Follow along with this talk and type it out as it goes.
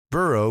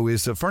Burrow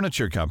is a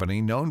furniture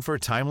company known for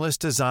timeless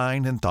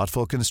design and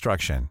thoughtful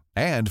construction,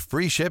 and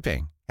free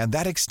shipping, and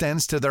that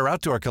extends to their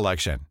outdoor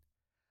collection.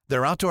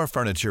 Their outdoor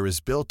furniture is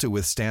built to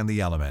withstand the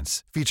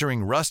elements,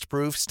 featuring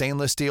rust-proof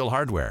stainless steel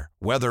hardware,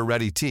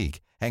 weather-ready teak,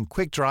 and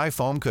quick-dry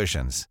foam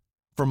cushions.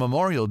 For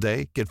Memorial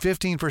Day, get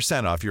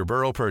 15% off your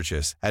Burrow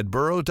purchase at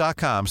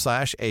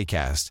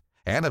burrow.com/acast,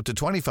 and up to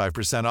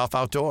 25% off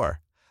outdoor.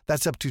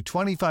 That's up to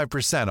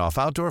 25% off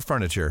outdoor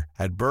furniture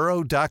at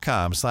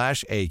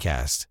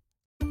burrow.com/acast.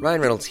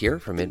 Ryan Reynolds here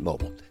from Mint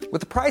Mobile.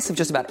 With the price of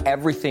just about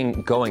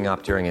everything going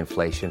up during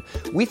inflation,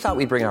 we thought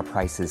we'd bring our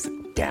prices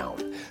down.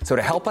 So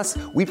to help us,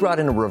 we brought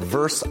in a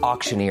reverse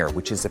auctioneer,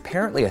 which is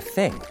apparently a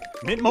thing.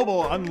 Mint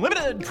Mobile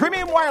Unlimited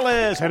Premium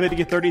Wireless. How to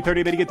get 30,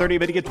 30, bit to get 30,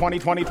 bit to get 20,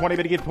 20, 20,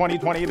 bit to get 20,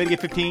 20, bit to get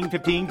 15,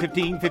 15,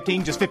 15,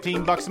 15, just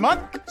 $15 a month?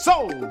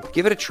 Sold!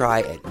 Give it a try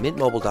at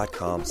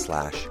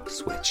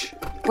mintmobile.com/switch.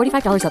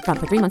 $45 up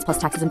front for 3 months plus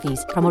taxes and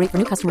fees. Promo rate for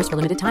new customers for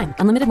limited time.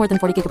 Unlimited more than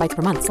 40 gigabytes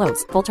per month.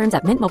 Slows full terms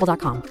at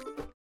mintmobile.com.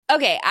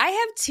 Okay, I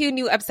have 2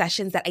 new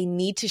obsessions that I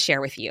need to share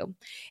with you.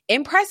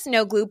 Impress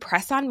No Glue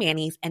Press-On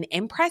Manis and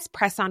Impress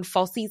Press-On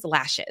Falsies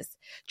Lashes.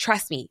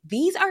 Trust me,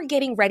 these are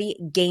getting ready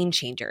game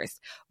changers.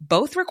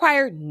 Both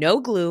require no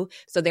glue,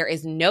 so there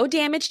is no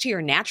damage to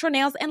your natural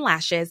nails and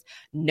lashes,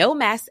 no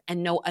mess,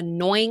 and no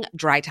annoying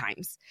dry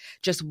times.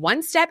 Just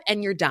one step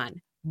and you're done.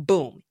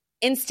 Boom.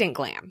 Instant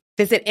glam.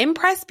 Visit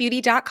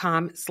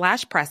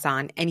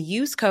impressbeauty.com/presson and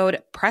use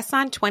code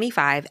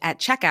PRESSON25 at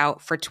checkout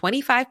for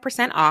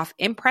 25% off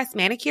Impress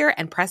Manicure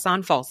and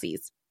Press-On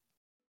Falsies.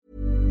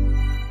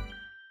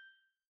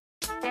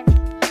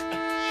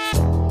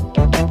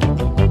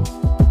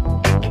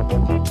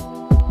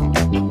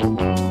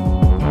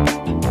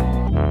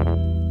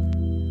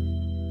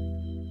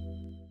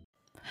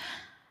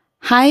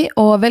 Hei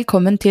og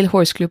velkommen til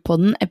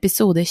Horseclub-podden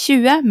episode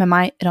 20 med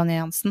meg, Rania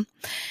Jansen.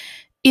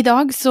 I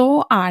dag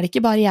så det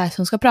ikke bare jeg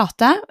som skal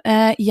prate.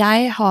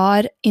 Jeg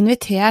har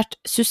invitert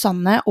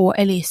Susanne og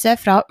Elise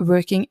fra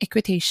Working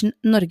Equitation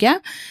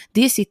Norge.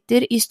 De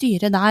sitter I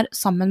styret der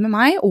sammen med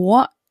meg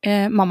og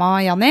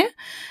mamma Janni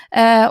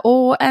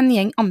og en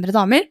gjeng andre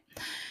damer.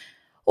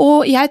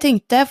 Og jeg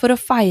tenkte for å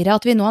feire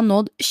at vi nå har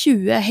nådd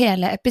 20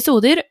 hele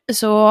episoder,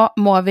 så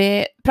må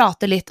vi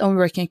prate litt om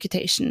Working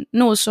Equitation,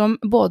 noe som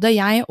både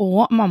jeg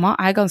og mamma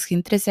ganske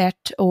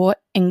interessert og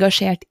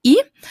engasjert I,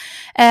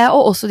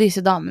 og også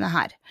disse damene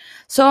her.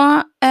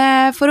 Så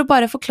for å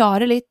bare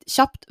forklare litt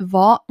kjapt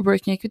hva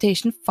Working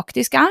Equitation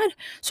faktisk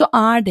så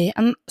det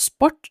en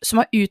sport som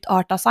har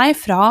utartet seg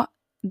fra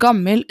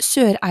gammel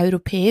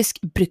søreuropeisk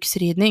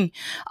bruksridning.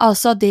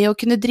 Altså det å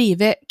kunne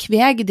drive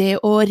kveg, det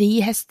å ri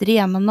hester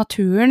gjennom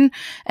naturen,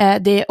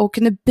 det å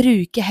kunne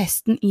bruke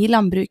hesten I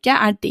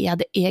landbruket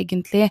det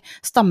egentlig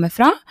stammer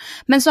fra.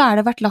 Men så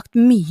det vært lagt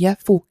mye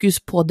fokus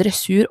på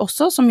dressur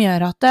også, som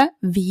gjør at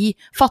vi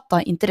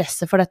fattet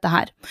interesse for dette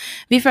her.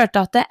 Vi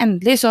følte at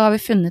endelig så har vi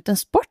funnet en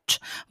sport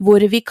hvor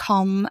vi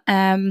kan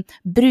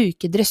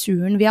bruke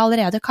dressuren vi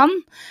allerede kan,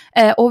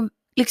 og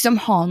liksom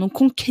ha noen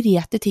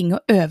konkrete ting å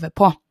øve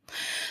på.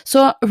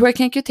 Så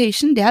Working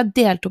Equitation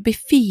delt opp I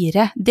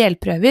 4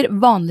 delprøver,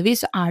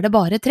 vanligvis det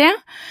bare 3,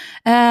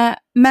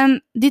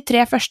 men de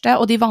 3 første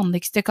og de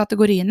vanligste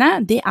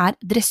kategoriene det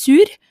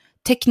dressur,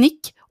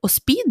 teknikk og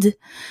speed,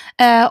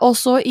 og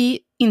så I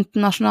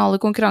internasjonale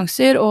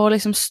konkurranser og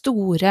liksom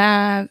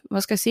store,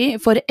 hva skal jeg si,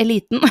 for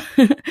eliten,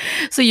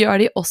 så gjør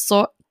de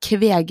også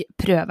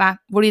kvegprøve,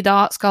 hvor de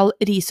da skal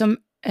ri som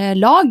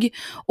lag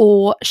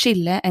og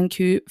skille en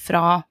ku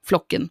fra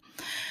flokken.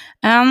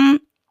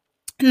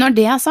 Når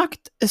det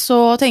sagt,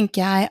 så tenker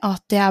jeg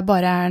at jeg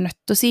bare nødt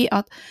til å si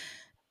at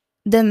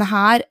denne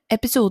her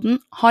episoden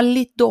har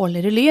litt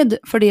dårligere lyd,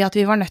 fordi at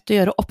vi var nødt til å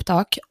gjøre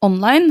opptak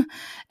online,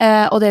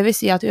 og det vil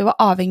si at vi var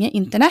avhengig av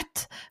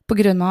internett på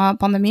grunn av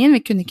pandemien.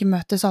 Vi kunne ikke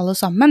møtes alle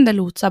sammen, det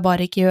lot seg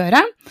bare ikke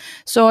gjøre.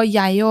 Så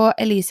jeg og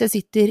Elise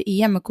sitter I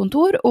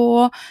hjemmekontor,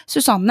 og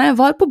Susanne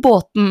var på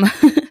båten.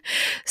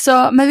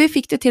 Men vi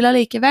fikk det til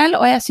allikevel,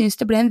 og jeg synes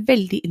det ble en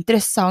veldig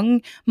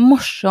interessant,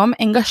 morsom,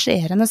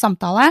 engasjerende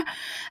samtale.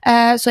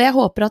 Så jeg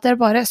håper at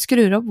dere bare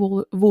skrur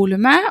opp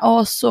volumet,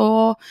 og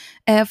så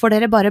får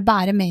dere bare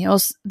bære med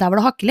oss der hvor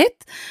det hakker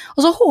litt.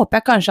 Og så håper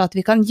jeg kanskje at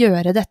vi kan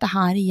gjøre dette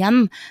her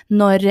igjen,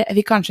 når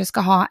vi kanskje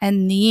skal ha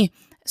en ny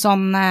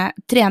sånn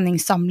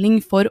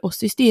treningssamling for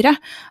oss I styret,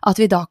 at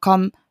vi da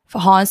kan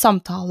ha en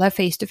samtale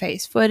face to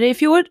face. For I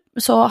fjor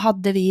så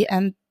hadde vi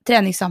en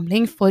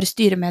treningssamling for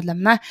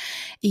styremedlemmene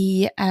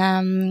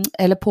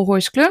eller på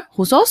Horseclub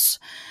hos oss,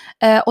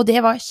 og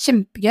det var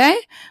kjempegøy,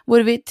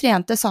 hvor vi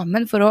trente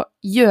sammen for å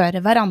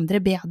gjøre hverandre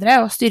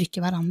bedre, og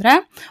styrke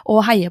hverandre,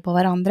 og heie på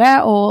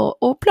hverandre,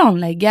 og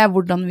planlegge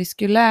hvordan vi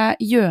skulle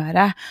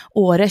gjøre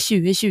året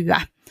 2020.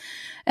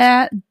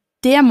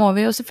 Det må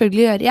vi jo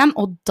selvfølgelig gjøre igjen,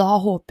 og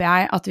da håper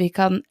jeg at vi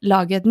kan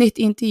lage et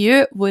nytt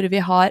intervju, hvor vi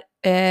har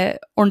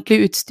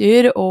ordentlig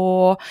utstyr,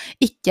 og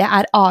ikke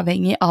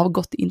avhengig av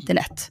godt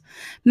internett.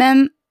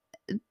 Men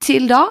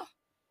til da,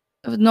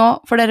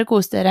 nå får dere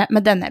kose dere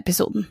med denne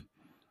episoden.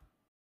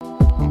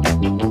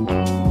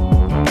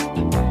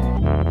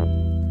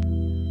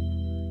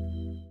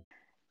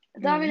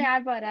 Da vil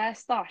jeg bare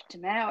starte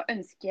med å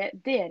ønske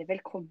dere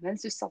velkommen,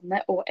 Susanne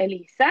og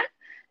Elise.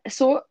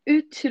 Så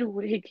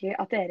utrolig hyggelig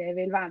at dere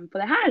vil være med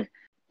på det her.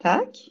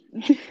 Takk.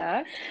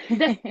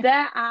 Dette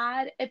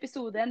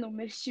episode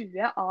nummer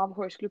 20 av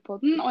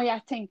Horsklubb-podden, og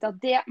jeg tenkte at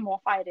det må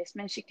feires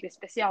med en skikkelig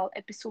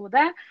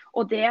spesialepisode,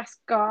 og det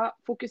skal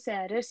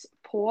fokuseres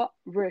på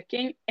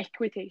working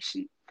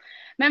equitation.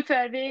 Men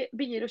før vi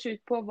begir oss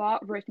ut på hva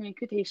working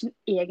equitation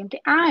egentlig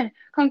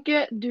kan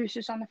ikke du,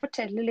 Susanne,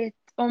 fortelle litt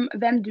om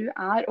hvem du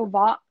og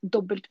hva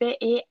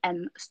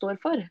WEN står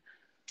for?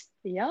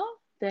 Ja,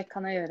 det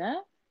kan jeg gjøre.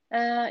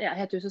 Jeg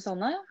heter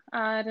Susanne,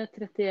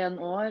 31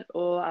 år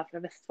og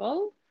fra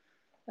Vestfold.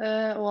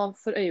 Og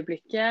for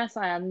øyeblikket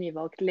så jeg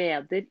nyvalgt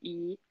leder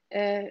i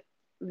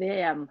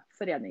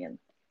WEN-foreningen.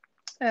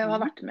 Og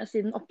har vært med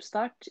siden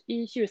oppstart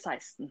i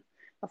 2016,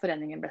 da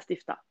foreningen ble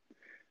stiftet.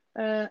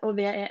 Og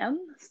WEN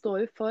står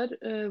jo for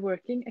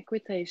Working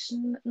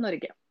Equitation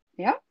Norge.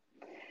 Ja.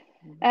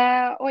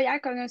 Og jeg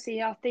kan jo si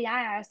at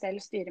jeg selv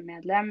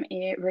styremedlem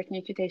i Working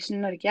Equitation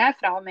Norge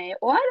fra og med i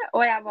år,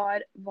 og jeg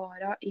var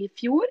vara i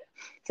fjor,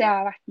 så jeg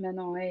har vært med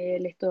nå i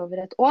litt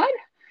over et år.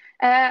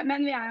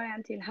 Men vi jo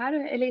en til her.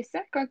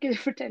 Elise, kan ikke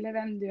du fortelle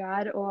hvem du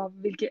og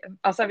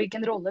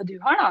hvilken rolle du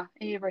har da,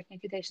 i Working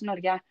Equitation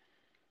Norge?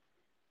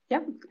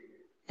 Ja,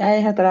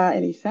 jeg heter da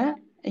Elise.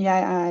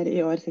 Jeg i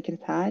år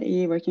sekretær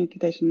i Working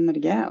Equitation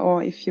Norge,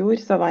 og i fjor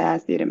så var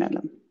jeg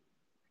styremedlem.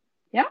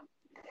 Ja.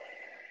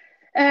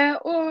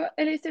 Og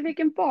Elise,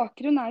 hvilken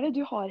bakgrunn det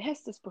du har i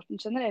hestesporten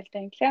generelt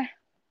egentlig?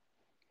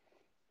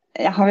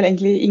 Jeg har vel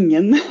egentlig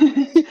ingen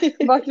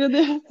bakgrunn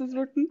i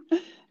hestesporten.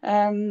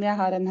 Jeg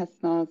har en hest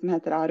nå som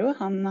heter Aro.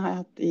 Han har jeg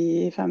hatt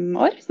i 5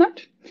 år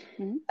snart.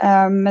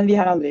 Men vi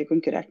har aldri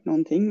konkurrert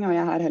noen ting, og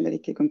jeg har heller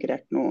ikke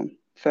konkurrert noe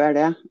før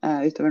det,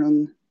 utover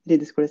noen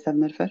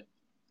rideskolestevner før.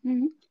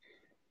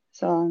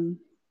 Så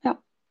ja,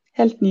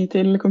 helt ny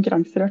til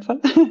konkurranser i hvert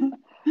fall.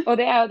 Og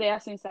det jo det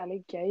jeg synes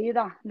litt gøy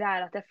da, det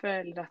at jeg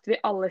føler at vi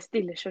alle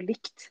stiller så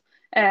likt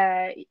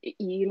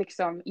i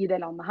det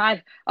landet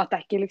her, at det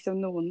ikke liksom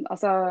noen,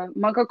 altså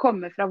man kan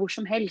komme fra hvor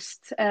som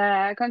helst.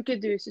 Kan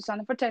ikke du,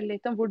 Susanne, fortelle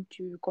litt om hvor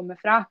du kommer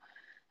fra,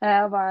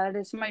 og hva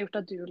det som har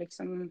gjort at du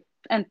liksom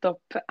endte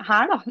opp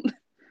her da?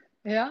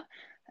 Ja,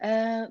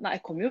 nei,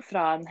 jeg kommer jo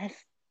fra en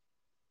hest,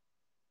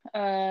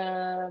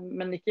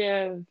 men ikke,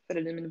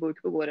 foreldrene mine bor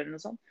ikke på gård eller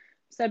noe sånt.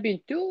 Så jeg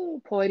begynte jo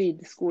på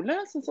rideskole,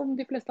 sånn som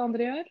de fleste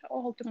andre gjør,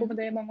 og holdt på med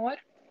det i mange år.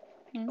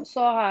 Og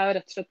så har jeg jo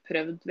rett og slett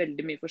prøvd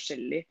veldig mye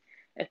forskjellig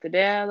etter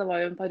det. Det var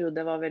jo en periode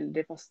jeg var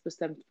veldig fast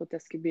bestemt på at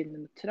jeg skulle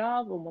begynne med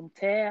trav og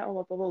monté, og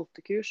var på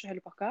voltekurs og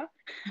hele pakka.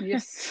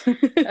 Yes.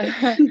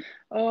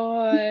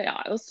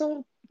 og så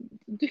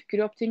dukker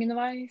det opp ting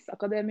underveis.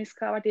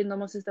 Akademisk har jeg vært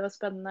innom og synes det var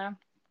spennende.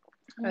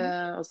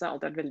 Og så har jeg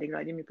alltid vært veldig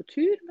glad i mye på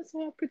tur, men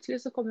så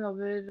plutselig så kom jeg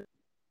over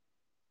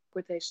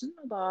equitation,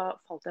 og da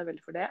falt jeg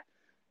veldig for det.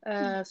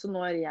 Så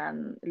nå jeg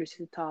en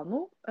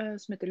Lusitano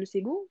som heter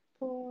Lusigo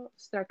på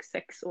straks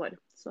 6 år.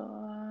 Så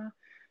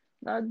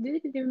da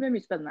driver med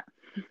mye spennende.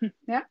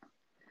 Ja.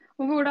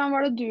 Og hvordan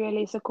var det du,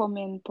 Elise, kom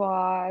inn på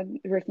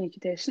Working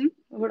Equitation?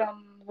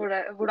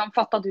 Hvordan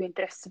fattet du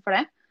interesse for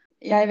det?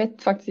 Jeg vet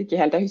faktisk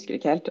ikke helt, jeg husker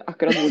ikke helt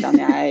akkurat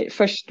hvordan jeg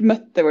først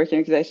møtte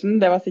Working Equitation.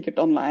 Det var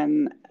sikkert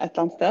online et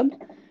eller annet sted.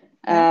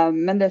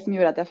 Men det som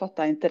gjorde at jeg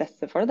fattet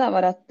interesse for det,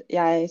 var at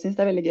jeg synes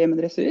det veldig gøy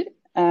med dressur.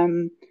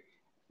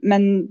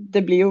 Men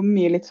det blir jo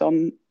mye litt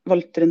sånn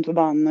voldt rundt på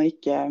banen,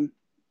 og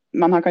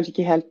man har kanskje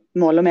ikke helt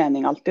mål og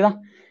mening alltid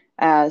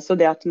da. Så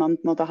det at man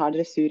på en måte har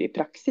dressur i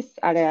praksis,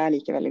 det jeg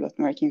liker veldig godt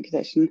med Working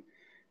Equitation.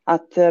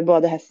 At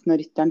både hesten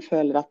og rytteren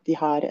føler at de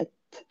har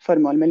et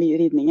formål med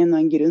ridningen, og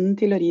en grunn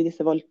til å ri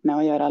disse voltene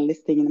og gjøre alle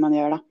disse tingene man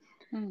gjør da.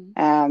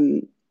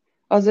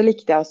 Og så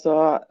likte jeg også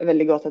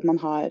veldig godt at man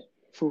har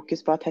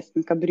fokus på at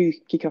hesten skal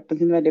bruke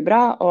kroppen sin veldig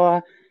bra,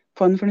 og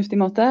på en fornuftig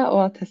måte,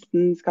 og at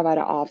hesten skal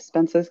være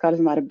avspent, så det skal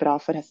liksom være bra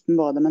for hesten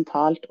både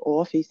mentalt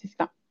og fysisk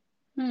da.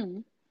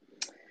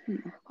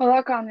 Og da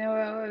kan jo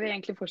vi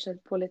egentlig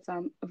fortsette på litt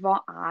sånn, hva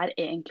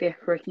egentlig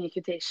Working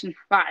Equitation?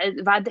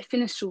 Hva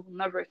definisjonen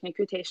av Working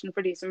Equitation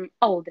for de som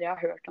aldri har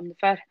hørt om det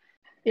før?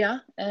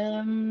 Ja,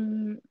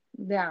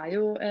 det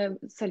jo,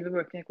 selve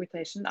Working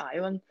Equitation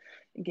jo en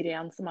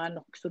gren som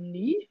nok så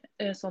ny,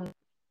 sånn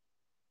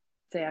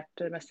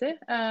messig.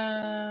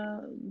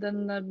 Den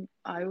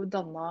jo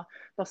dannet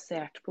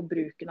basert på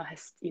bruken av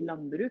hest i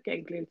landbruk,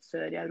 egentlig litt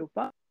sør i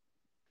Europa.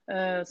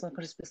 Sånn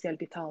kanskje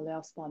spesielt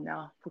Italia, Spania,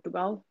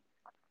 Portugal.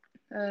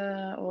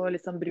 Og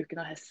liksom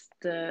bruken av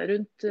hest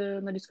rundt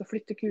når de skal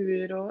flytte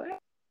kuer.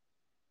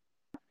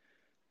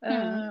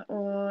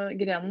 Og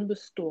grenen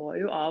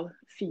består jo av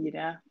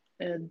 4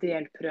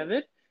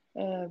 delprøver,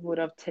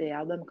 hvorav 3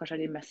 av dem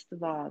kanskje de mest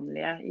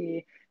vanlige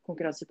i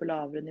konkurranser på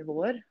lavere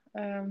nivåer.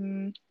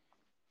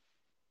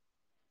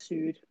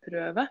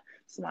 Dressurprøve,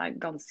 som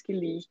ganske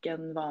lik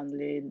en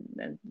vanlig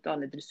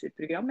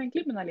dressurprogram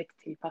egentlig, men litt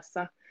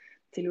tilpasset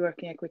til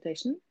Working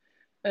Equitation.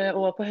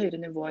 Og på høyere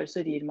nivåer så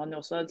rir man jo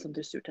også en sånn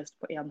dressurtest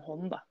på 1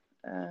 hånd da.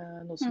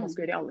 Noe som man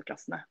skal gjøre i alle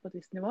klassene på et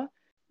visst nivå.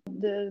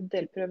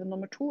 Delprøve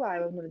nummer 2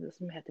 jo noe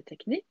som heter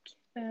teknikk,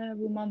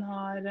 hvor man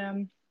har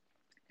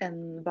en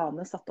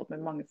bane satt opp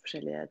med mange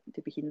forskjellige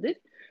typer hinder,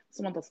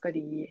 som man da skal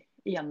ri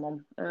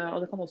igjennom. Og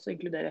det kan også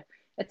inkludere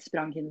et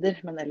spranghinder,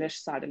 men ellers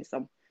så er det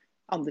liksom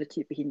andre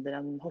typer hinder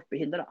enn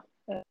hoppehinder da.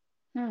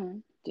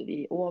 Ri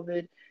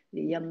over,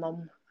 ri gjennom,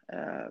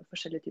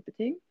 forskjellige typer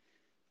ting.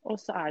 Og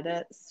så er det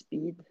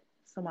speed,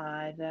 som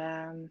er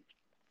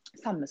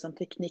samme som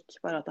teknikk,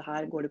 bare at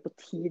her går det på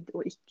tid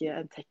og ikke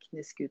en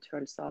teknisk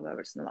utførelse av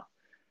øvelsene da.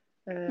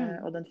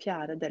 Og den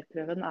 4.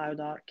 delprøven er jo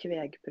da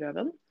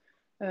kvegprøven,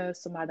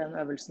 som er den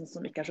øvelsen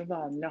som ikke er så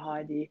vanlig å ha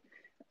i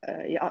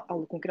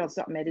alle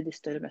konkurranser, mer i de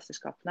større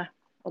mesterskapene.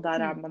 Og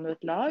der er man jo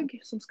et lag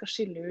som skal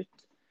skille ut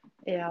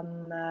en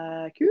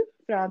ku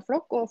fra en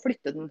flokk og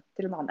flytte den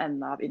til en annen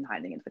ende av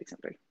innhegningen, for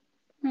eksempel.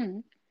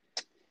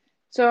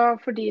 Så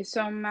for de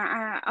som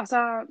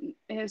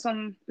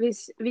sånn,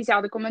 hvis jeg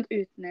hadde kommet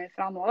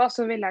utenfra nå da,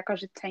 så ville jeg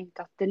kanskje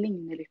tenkt at det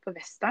ligner litt på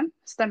western.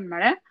 Stemmer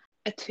det?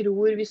 Jeg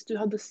tror hvis du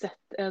hadde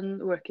sett en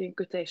working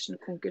equitation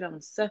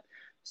konkurranse,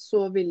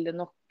 så ville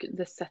nok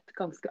det sett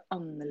ganske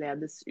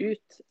annerledes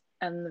ut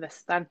enn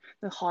western.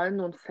 Den har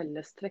noen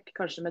fellestrekk,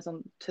 kanskje med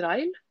sånn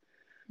trail,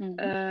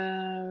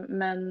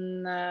 men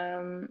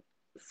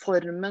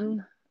formen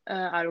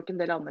er jo ikke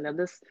en del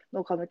annerledes.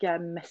 Nå kan jo ikke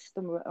jeg mest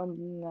om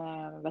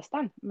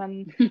western,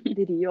 men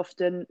de rir jo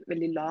ofte en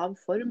veldig lav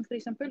form, for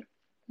eksempel.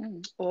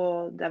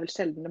 Og det er vel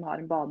sjelden de har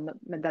en bane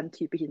med den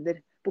type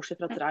hinder, bortsett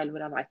fra trail,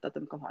 hvor jeg vet at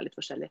de kan ha litt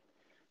forskjellig.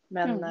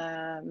 Men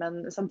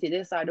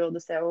samtidig så er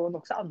det ser jo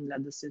nok så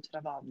annerledes ut fra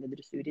vanlig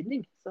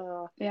dressurridning. Så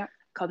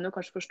kan jo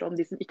kanskje forstå om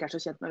de som ikke er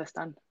så kjent med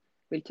western,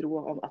 vil tro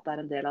om at det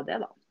er en del av det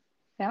da.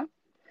 Ja.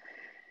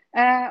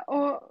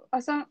 Og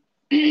altså,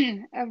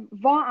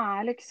 hva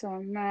er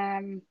liksom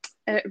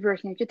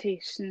Working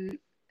Equitation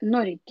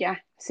Norge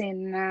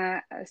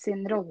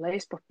sin rolle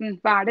i sporten?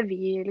 Hva er det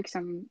vi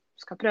liksom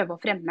skal prøve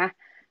å fremme?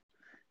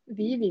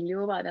 Vi vil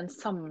jo være en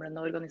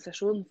samlende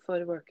organisasjon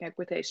for Working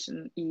Equitation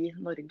i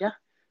Norge.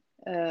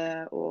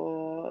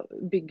 Og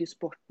bygge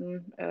sporten,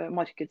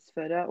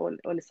 markedsføre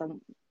og liksom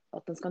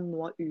at den skal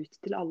nå ut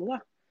til alle da.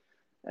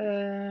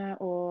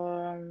 Og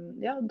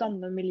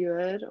danne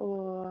miljøer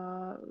og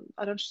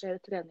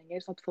arrangere treninger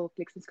sånn at folk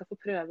liksom skal få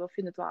prøve å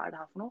finne ut hva er det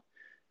her for noe.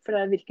 For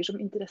det virker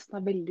som interessen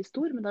er veldig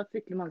stor, men det er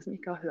fryktelig mange som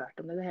ikke har hørt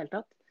om det i det hele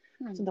tatt.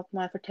 Så da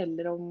når jeg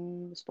forteller om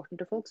sporten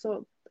til folk,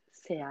 så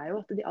ser jeg jo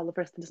at de aller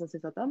fleste liksom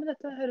synes at men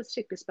dette høres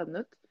skikkelig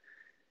spennende ut.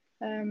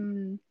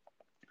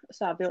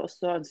 Så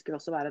ønsker vi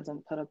også å være en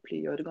sånn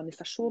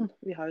paraplyorganisasjon.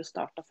 Vi har jo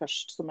startet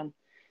først som en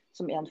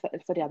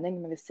forening,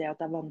 men vi ser at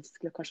det er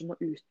vanskelig å kanskje nå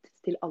ut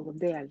til alle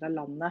deler av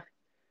landet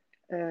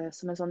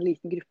som en sånn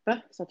liten gruppe,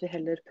 så at vi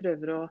heller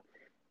prøver å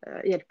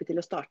hjelpe til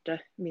å starte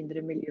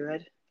mindre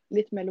miljøer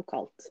litt mer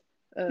lokalt,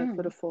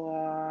 for å få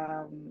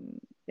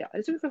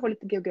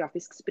litt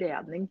geografisk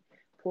spredning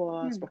på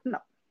sporten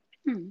da.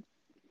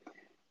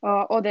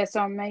 Og det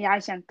som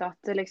jeg kjente at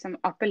det liksom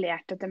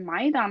appellerte til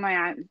meg da, når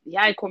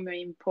jeg kom jo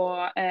inn på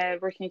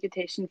Working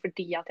Equitation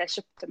fordi at jeg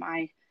kjøpte meg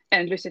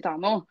en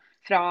Lusitano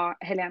fra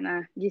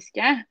Helene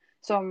Giske,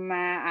 som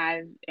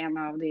er en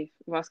av de,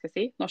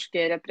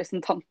 norske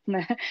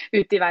representantene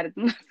ute i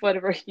verden for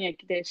Working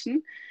Equitation.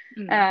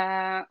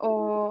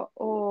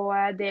 Og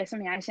det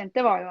som jeg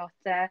kjente var jo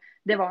at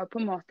det var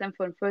på en måte en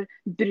form for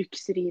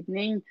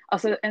bruksridning,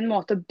 altså en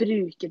måte å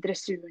bruke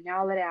dressuren jeg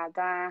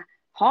allerede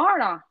har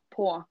da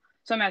på,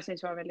 som jeg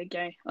synes var veldig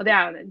gøy. Og det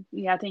er jo,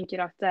 jeg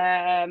tenker at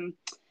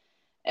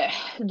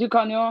du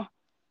kan jo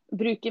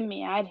bruke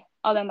mer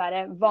av den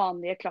der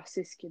vanlige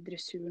klassiske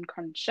dressuren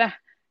kanskje,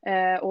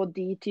 og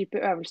de type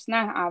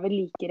øvelsene er vel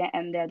likere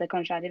enn det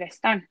kanskje er i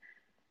western.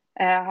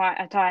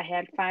 Tar jeg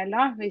helt feil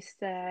da, hvis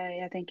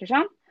jeg tenker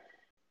sånn?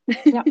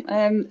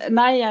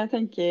 Nei, jeg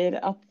tenker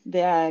at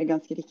det er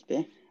ganske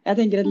riktig. Jeg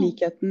tenker at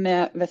likheten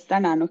med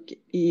western er nok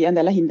i en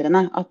del av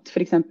hindrene, at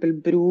for eksempel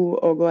bro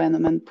og gå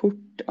gjennom en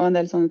port og en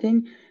del sånne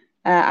ting,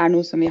 er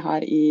noe som vi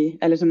har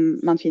eller som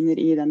man finner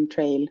i den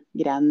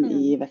trail-grenen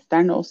i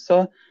western. Og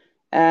også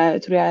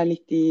tror jeg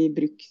litt i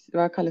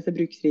hva kalles det,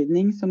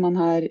 bruksridning, som man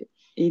har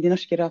i de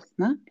norske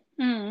rasene.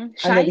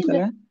 Skeid,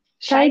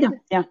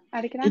 ja.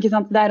 Er det ikke det? Ikke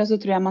sant? Der også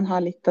tror jeg man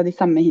har litt av de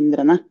samme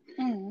hindrene.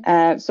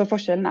 Så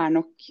forskjellen er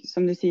nok,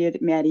 som du sier,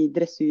 mer i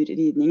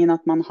dressurridningen,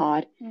 at man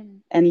har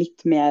en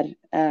litt mer,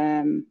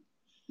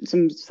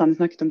 som Susanne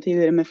snakket om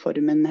tidligere, med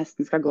formen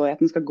hesten skal gå i, at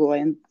den skal gå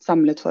i en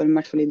samlet form, i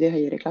hvert fall i de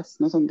høyere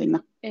klassene og sånne ting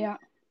da. Ja.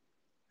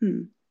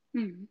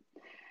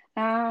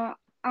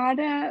 Er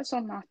det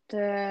sånn at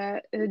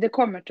det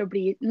kommer til å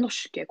bli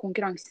norske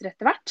konkurranser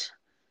etter hvert?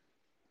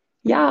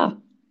 Ja!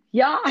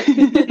 Ja!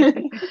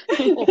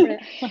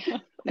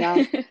 Ja.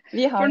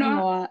 Vi har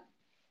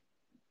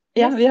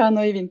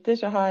nå i vinter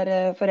så har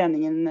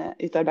foreningen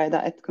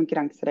utarbeidet et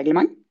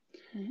konkurransereglement.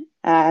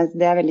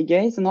 Det er veldig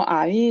gøy, så nå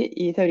er vi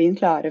i teorien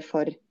klare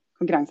for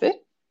konkurranser.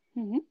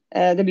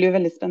 Det blir jo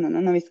veldig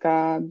spennende når vi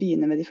skal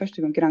begynne med de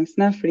første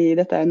konkurransene, fordi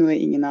dette er jo noe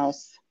ingen av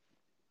oss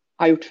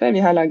har gjort før.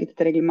 Vi har laget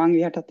et reglement,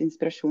 vi har tatt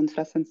inspirasjon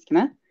fra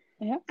svenskene,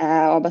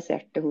 og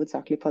basert det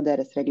hovedsakelig på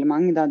deres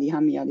reglement, da de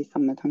har mye av de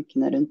samme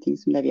tankene rundt ting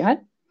som det vi har.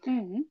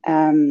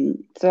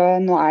 Så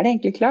nå det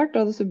egentlig klart,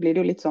 og så blir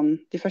det jo litt sånn,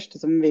 de første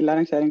som vil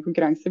arrangere en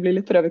konkurranse blir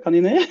litt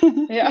prøvekaniner.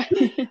 Ja.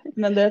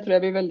 Men det tror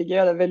jeg blir veldig gøy,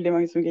 og det veldig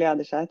mange som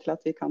gleder seg til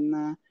at vi kan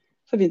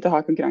få begynt å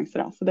ha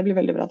konkurranser da. Så det blir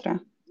veldig bra, tror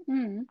jeg.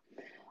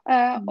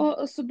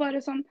 Og så bare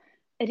sånn,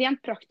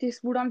 rent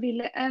praktisk, hvordan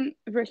ville en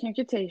Working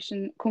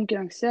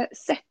Equitation-konkurranse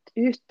sett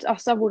ut?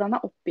 Altså, hvordan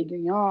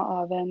oppbyggingen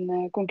av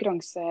en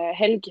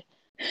konkurransehelg?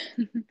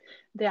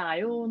 Det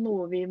jo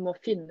noe vi må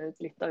finne ut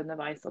litt av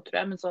underveis, tror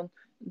jeg. Men sånn,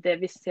 det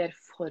vi ser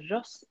for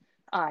oss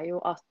jo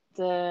at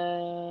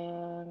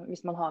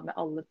hvis man har med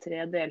alle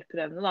 3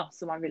 delprøvene, da,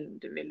 som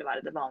vil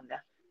være det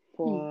vanlige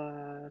på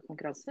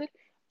konkurranser,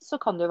 så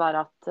kan det jo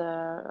være at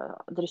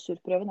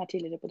dressurprøven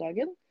tidligere på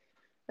dagen,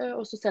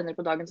 og så senere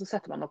på dagen så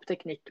setter man opp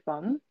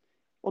teknikkbanen.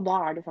 Og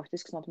da det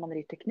faktisk sånn at man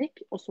rir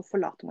teknikk, og så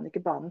forlater man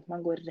ikke banen.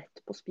 Man går rett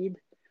på speed.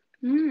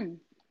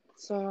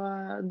 Så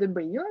det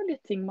blir jo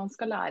litt ting man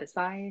skal lære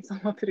seg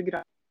som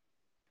program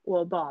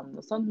og banen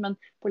og sånn, men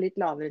på litt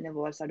lavere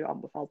nivåer så det jo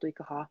anbefalt å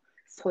ikke ha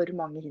for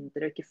mange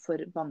hindre, og ikke for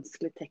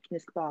vanskelig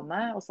teknisk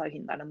bane, og så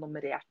hindrene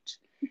nummerert.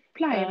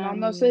 Pleier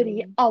man også å ri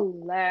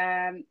alle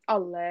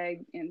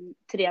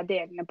 3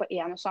 delene på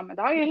en og samme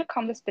dag, eller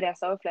kan det spre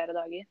seg over flere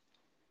dager?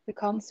 Det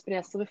kan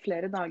spres over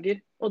flere dager,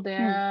 og det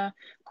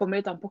kommer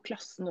litt an på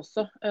klassen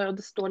også. Og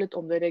det står litt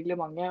om det i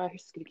reglementet, jeg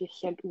husker ikke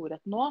helt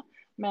ordrett nå,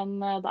 men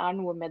det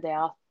noe med det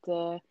at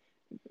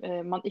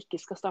man ikke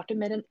skal starte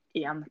mer enn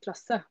 1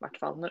 klasse, i hvert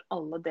fall når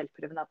alle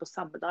delprøvene på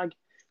samme dag.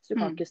 Så du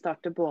kan ikke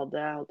starte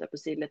både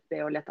lett B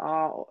og lett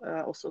A,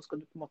 og så skal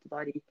du på en måte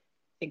da ri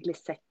egentlig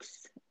 6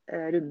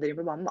 runder inn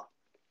på banen da.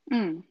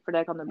 For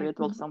det kan jo bli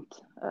litt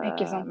voldsomt.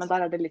 Men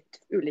der det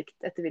litt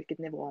ulikt etter hvilket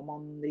nivå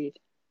man rir.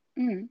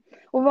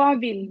 Og hva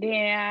vil de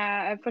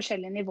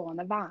forskjellige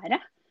nivåene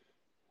være?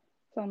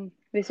 Sånn,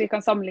 hvis vi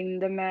kan sammenligne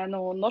det med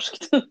noe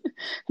norskt,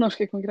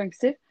 norske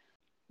konkurranser.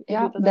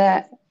 Ja,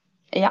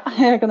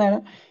 jeg kan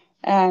gjøre det.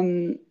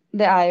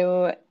 Det jo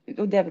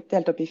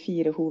delt opp i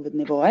 4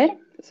 hovednivåer,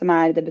 som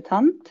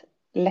debutant,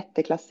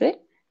 lette klasser,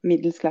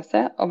 middels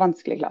klasse og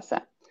vanskelig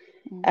klasse.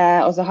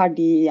 Og så har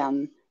de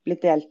igjen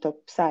blitt delt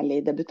opp,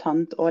 særlig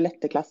debutant og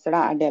lette klasser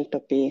da, delt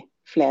opp i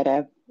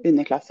flere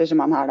underklasser,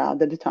 som man har da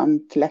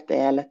debutant, lett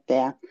E, lett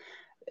D,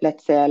 lett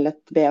C,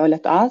 lett B og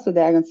lett A, så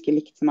det ganske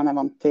likt som man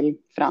vant til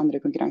fra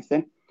andre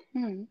konkurranser.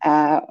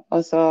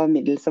 Og så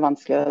middels og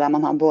vanskelig, der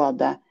man har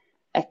både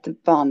et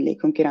vanlig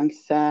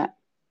konkurranse,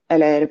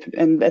 eller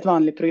et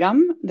vanlig program,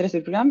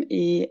 dressurprogram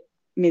i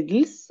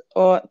middels,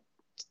 og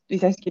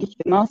hvis jeg husker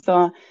riktig nå,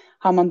 så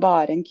har man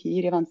bare en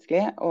kyr i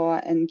vanskelig og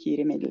en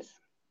kyr i middels.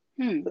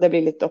 Så det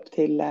blir litt opp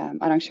til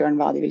arrangøren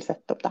hva de vil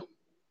sette opp da.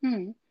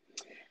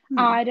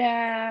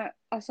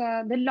 Altså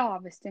det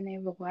laveste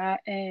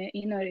nivået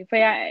i Norge, for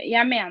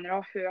jeg mener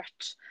å ha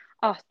hørt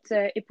at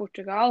i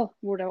Portugal,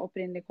 hvor det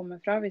opprinnelig kommer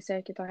fra, hvis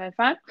jeg ikke tar helt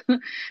feil,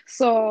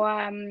 så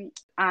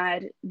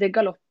det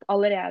galopp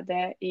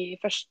allerede i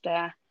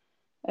første,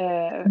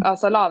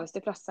 altså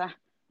laveste klasse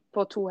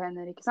på 2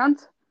 hender, ikke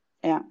sant?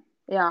 Ja.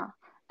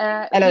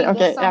 Vil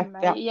det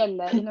samme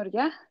gjelde i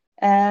Norge?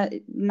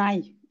 Nei.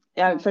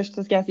 Først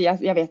så skal jeg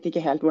si, jeg vet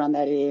ikke helt hvordan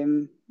det i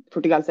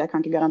Portugal, så jeg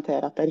kan ikke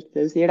garantere at det riktig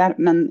det du sier der,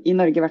 men i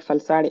Norge i hvert fall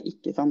så det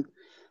ikke sånn.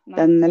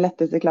 Den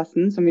letteste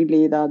klassen, som vil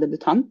bli da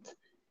debutant,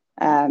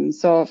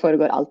 så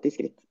foregår alt i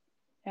skritt.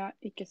 Ja,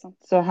 ikke sant.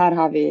 Så her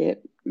har vi,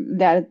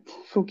 det et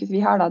fokus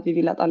vi har da, at vi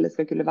vil at alle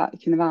skal kunne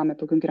være med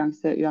på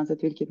konkurranse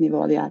uansett hvilket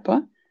nivå de på.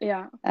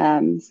 Ja.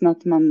 Sånn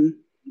at man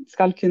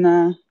skal kunne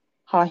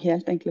ha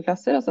helt enkle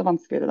klasser, og så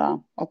vanskeligere da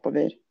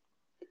oppover.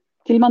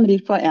 Til man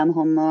rir på en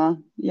hånd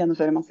og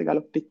gjennomfører masse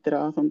galoppbytter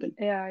og sånne ting.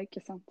 Ja,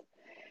 ikke sant.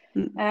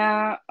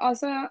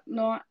 Altså,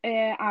 nå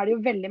det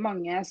jo veldig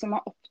mange som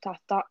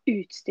opptatt av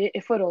utstyr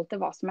i forhold til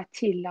hva som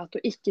tillatt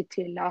og ikke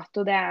tillatt,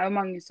 og det jo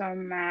mange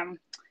som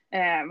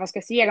hva skal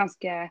jeg si,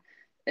 ganske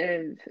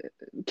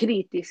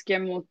kritiske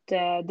mot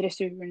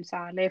dressuren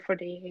særlig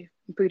fordi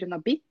på grunn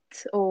av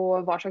bitt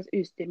og hva slags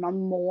utstyr man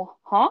må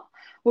ha.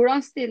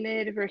 Hvordan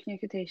stiller Working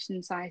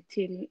Equitation seg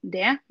til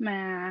det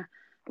med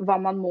hva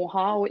man må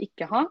ha og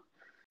ikke ha?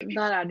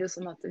 Der det jo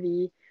sånn at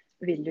vi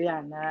vil jo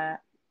gjerne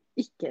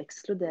ikke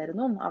ekskludere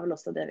noen, vel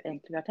også det vi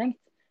egentlig har tenkt.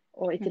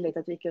 Og i tillegg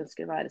til at vi ikke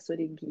ønsker å være så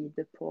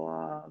rigide på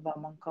hva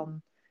man kan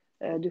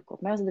dukke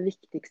opp med. Altså det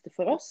viktigste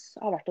for oss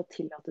har vært å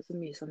tillate så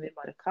mye som vi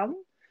bare kan.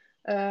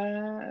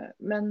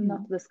 Men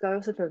at det skal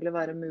jo selvfølgelig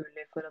være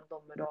mulig for en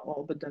dommer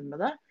å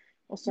bedømme det.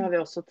 Og så har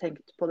vi også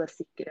tenkt på det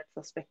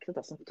sikkerhetsaspektet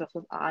da, som tross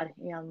alt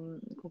i en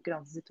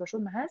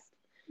konkurransesituasjon med hest.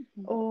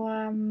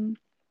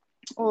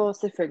 Og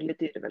selvfølgelig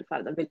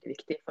dyrevelferd veldig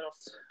viktig for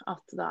oss.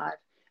 At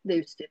det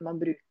utstyret man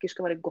bruker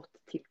skal være godt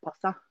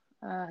tilpasset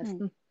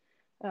hesten.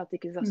 At det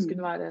ikke skal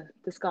kunne være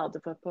til skade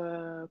på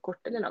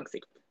kort eller lang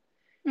sikt.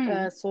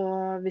 Så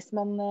hvis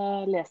man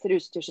leser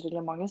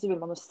utstyrsreglementet, så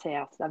vil man jo se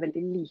at det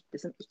veldig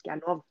lite som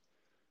ikke lov.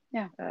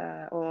 Ja.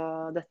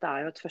 Og dette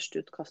jo et første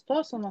utkast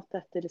også, sånn at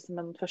etter liksom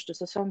en første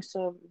sesong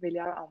så vil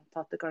jeg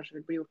anta at det kanskje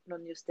vil bli gjort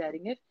noen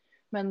justeringer.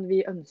 Men vi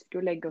ønsker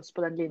å legge oss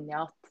på den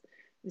linja at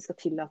vi skal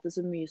tillate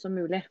så mye som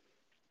mulig.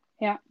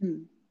 Ja.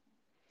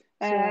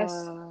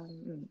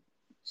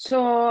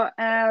 Så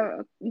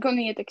kan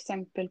du gi et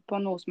eksempel på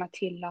noe som er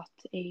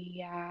tillatt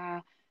i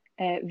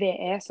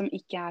VE, som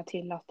ikke er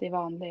tillatt i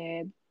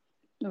vanlig,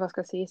 hva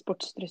skal jeg si,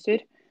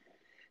 sportsdressur?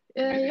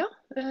 Ja,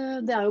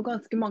 det er jo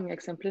ganske mange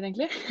eksempler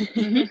egentlig.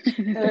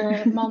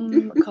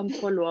 Man kan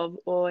få lov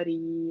å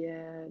ri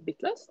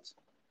bittløst.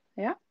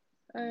 Ja.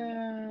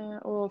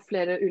 Og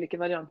flere ulike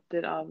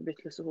varianter av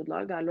bittløse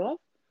hodelag er lov.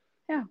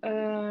 Ja.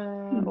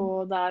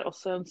 Og det er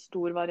også en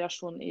stor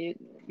variasjon i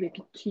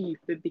hvilken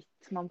type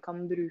bitt man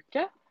kan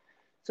bruke.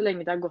 Så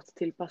lenge det er godt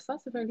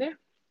tilpasset, selvfølgelig.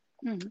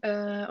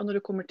 Og når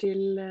det kommer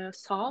til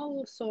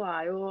sal, så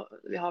er jo,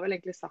 vi har vel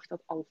egentlig sagt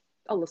at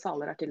alle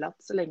saler er tillatt,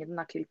 så lenge den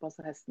er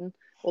tilpasset hesten,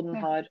 og den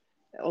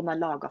er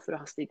laget for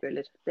å ha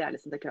stigveller. Det er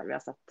liksom det kravet vi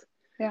har satt.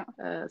 Ja.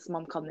 Så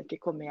man kan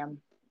ikke komme i en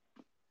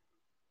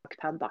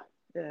bakpad da,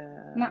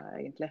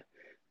 egentlig.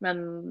 Men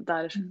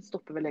der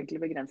stopper vel egentlig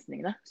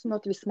begrensningene. Sånn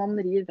at hvis man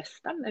rir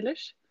western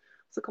ellers,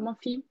 så kan man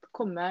fint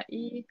komme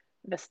i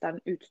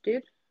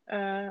western-utstyr.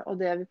 Og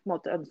det vi på en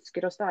måte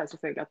ønsker oss da, er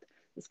selvfølgelig at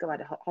det skal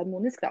være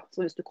harmonisk da.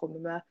 Så hvis du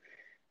kommer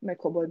med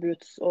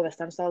cowboyboots og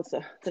westernsal,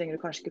 så trenger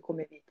du kanskje ikke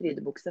komme i hvit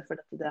ridebukse,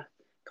 for det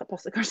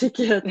passer kanskje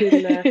ikke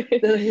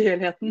til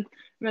helheten.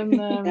 Men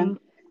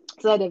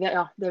så det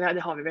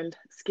har vi vel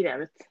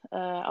skrevet,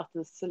 at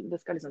det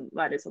skal liksom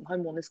være litt sånn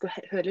harmonisk og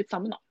høre litt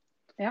sammen da.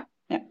 Ja.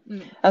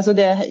 Altså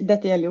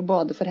dette gjelder jo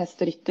både for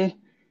hest og rytter,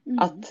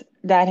 at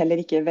det er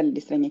heller ikke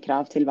veldig strenge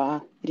krav til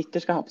hva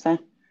rytter skal ha på seg.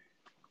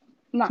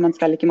 Så man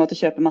skal ikke måtte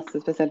kjøpe masse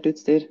spesielt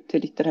utstyr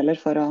til rytter heller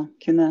for å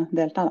kunne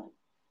delta da.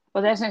 Og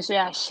det synes jeg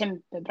er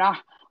kjempebra.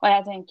 Og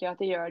jeg tenker jo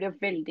at det gjør det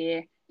jo veldig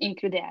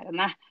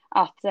inkluderende.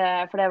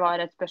 For det var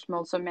et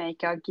spørsmål som jeg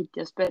ikke har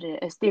giddet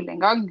å stille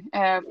en gang.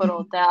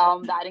 Forhold til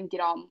om det er en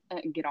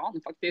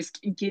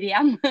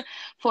gren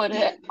for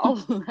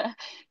alle,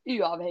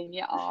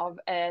 uavhengig av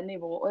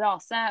nivå og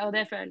rase. Og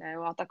det føler jeg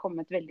jo at det har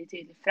kommet veldig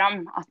tydelig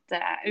fram. At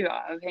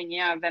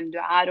uavhengig av hvem du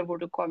er og hvor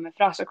du kommer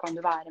fra, så kan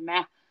du være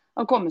med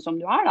og komme som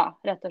du er da,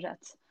 rett og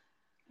slett.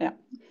 Ja,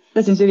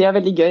 det synes vi er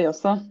veldig gøy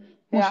også.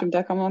 Morsomt,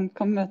 ja. Man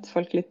kan møte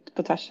folk litt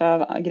på tvers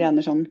av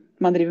grener som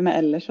man driver med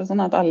ellers, og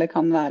sånn at alle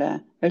kan være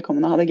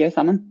velkomne og ha det gøy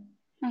sammen.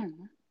 Det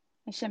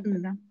er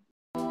kjempebra.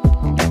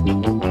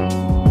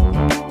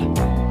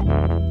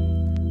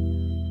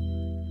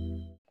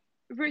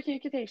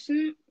 Working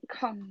equitation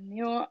kan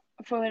jo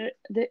for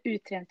det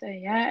utrente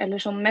øyet,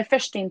 eller sånn med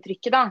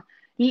førsteinntrykket da,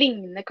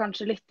 ligner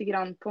kanskje litt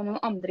grann på noen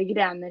andre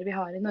grener vi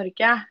har i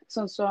Norge,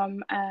 sånn som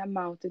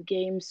Mounted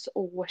Games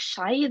og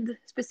Skeid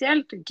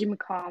spesielt,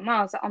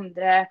 Gymkhana, altså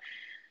andre,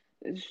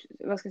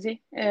 hva skal jeg si,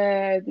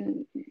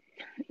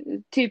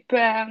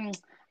 type,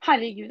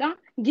 herregud da,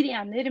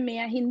 grener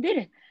med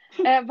hinder.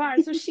 Hva er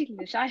det som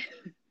skiller seg?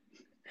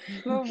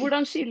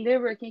 Hvordan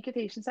skiller working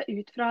equitation seg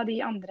ut fra de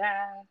andre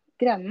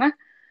grenene?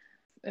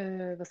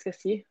 Hva skal jeg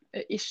si?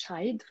 I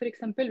Skeid for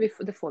eksempel,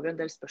 det får vi en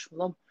del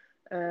spørsmål om.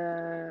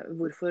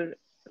 Hvorfor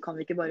kan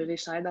vi ikke bare ri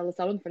Skeid alle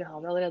sammen, for det har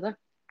vi allerede.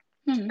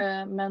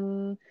 Men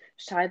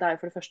Skeid er jo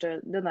for det første,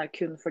 den er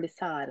kun for de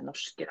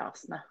særnorske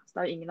rasene, så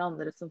det er jo ingen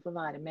andre som får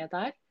være med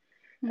der.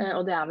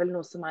 Og det er vel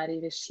noe som er i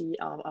regi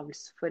av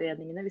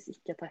avlsforeningene, hvis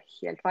ikke jeg tar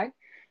helt feil.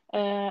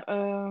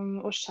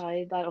 Og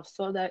Skeid er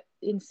også, det er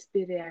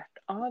inspirert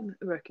av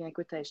working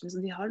equitation,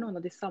 så de har noen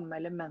av de samme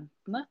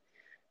elementene.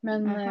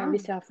 Men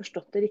hvis jeg har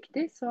forstått det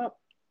riktig, så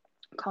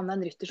kan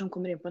en rytter som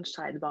kommer inn på en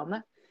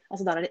Skeid-bane,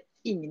 altså der er det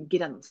ingen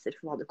grenser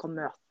for hva du kan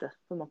møte,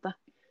 på en måte.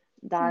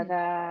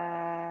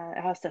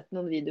 Jeg har sett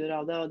noen videoer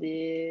av det, og de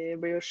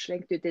blir jo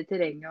slengt ut i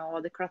terrenget,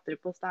 og de klatrer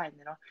på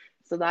steiner.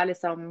 Så det er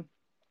liksom,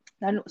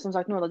 det er som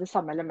sagt noen av de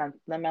samme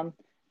elementene, men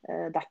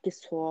det er ikke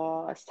så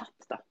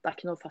satt da. Det er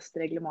ikke noe fast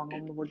reglement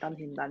om hvordan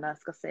hinderne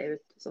skal se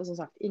ut. Så som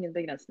sagt, ingen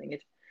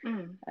begrensninger.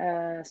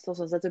 Så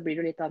sånn sett så blir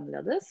det litt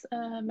annerledes.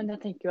 Men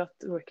jeg tenker jo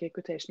at working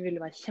equitation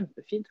ville være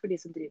kjempefint for de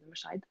som driver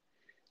med Skeid.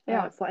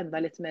 Få enda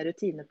litt mer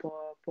rutine på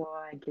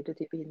enkelte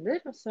typer hinder,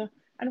 og så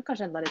er det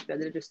kanskje enda litt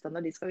bedre rustet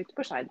når de skal ut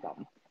på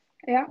Skeid-banen.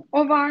 Ja,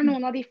 og hva er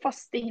noen av de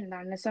faste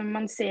hindrene som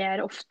man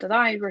ser ofte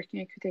da i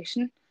working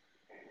equitation?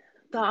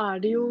 Da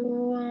er det jo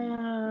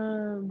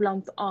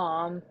blant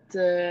annet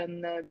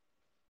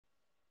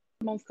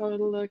man skal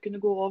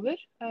kunne gå over.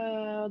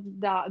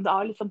 Det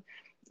er liksom,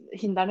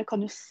 hindrene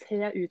kan jo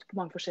se ut på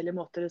mange forskjellige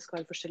måter, det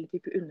skal være forskjellige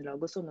typer underlag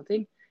og sånne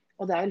ting.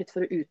 Og det er jo litt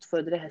for å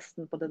utfordre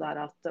hesten på det der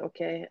at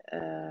ok,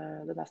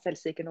 den er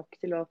selvsikker nok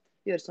til å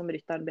gjøre som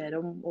rytteren ber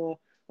om,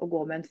 og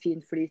gå med en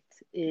fin flyt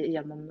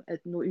gjennom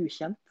noe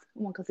ukjent,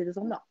 om man kan si det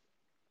sånn da.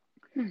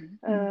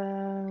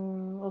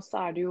 Og så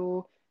er det jo,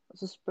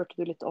 så spurte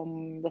du litt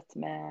om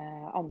dette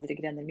med andre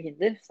grener med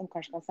hinder, som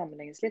kanskje kan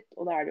sammenlignes litt,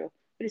 og da er det jo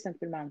for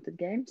eksempel Mounted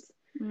Games,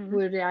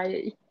 hvor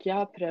jeg ikke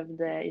har prøvd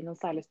det i noen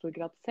særlig stor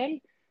grad selv,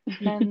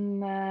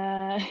 men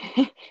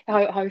jeg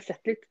har jo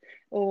sett litt,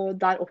 og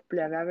der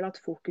opplever jeg vel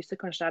at fokuset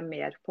kanskje er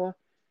mer på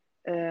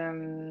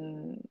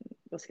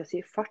hva skal jeg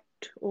si,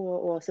 fart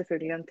og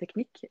selvfølgelig en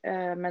teknikk,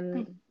 men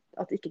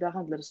at ikke det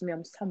handler så mye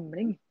om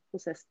samling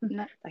hos hesten.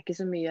 Det er ikke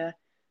så mye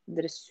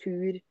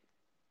dressur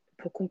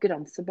på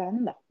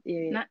konkurransebanen da,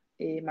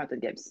 i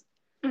Mounted Games.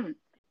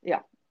 Ja,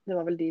 Det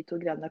var vel de to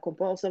greiene jeg kom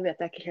på, og så vet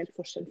jeg ikke helt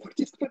forskjell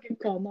faktisk på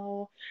Gymkhana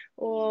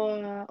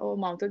og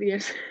Mounted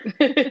Gears.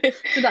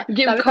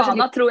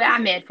 Gymkhana tror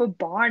jeg mer for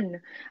barn.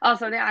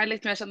 Altså det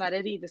litt mer sånn der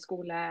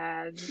rideskole.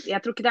 Jeg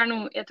tror ikke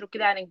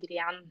det en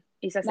gren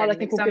I seg selv.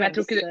 Liksom. Jeg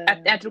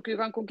tror ikke du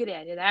kan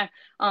konkurrere I det,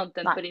 annet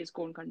enn på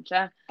rideskolen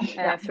kanskje.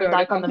 Før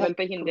du kan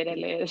hoppe hinder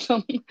eller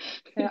sånn.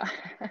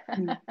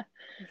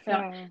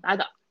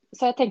 Neida.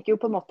 Så jeg tenker jo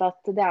på en måte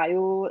at det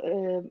jo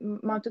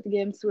Mounted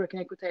Games,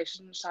 Working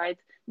Equitation, Scheid,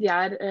 de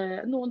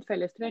noen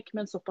fellestrekk,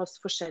 men såpass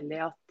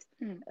forskjellige at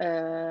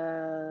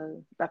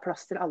det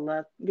plass til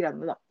alle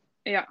grenene da.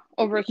 Ja,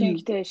 og Working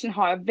Equitation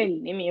har jo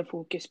veldig mye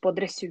fokus på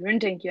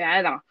dressuren, tenker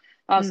jeg da.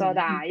 Altså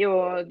det jo,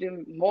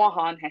 du må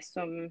ha en hest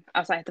som,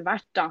 altså etter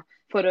hvert da,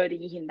 for å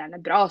ri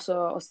hinderne bra,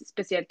 og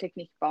spesielt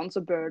teknikkbanen,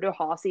 så bør du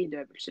ha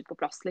sideøvelser på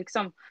plass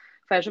liksom.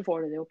 For ellers så får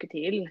du det jo ikke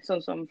til,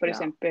 sånn som for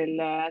eksempel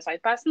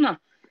sidepassen da.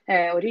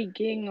 Og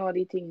rygging og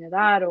de tingene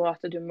der, og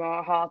at du må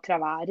ha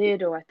traværer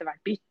og etter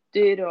hvert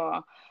bytter, og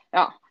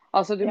ja,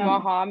 altså du må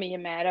ha mye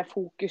mer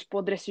fokus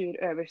på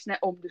dressurøvelsene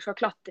om du skal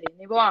klatre I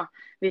nivå.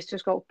 Hvis du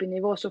skal opp I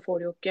nivå, så får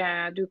du jo ikke,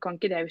 du kan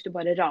ikke det hvis du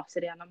bare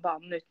raser gjennom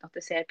banen uten at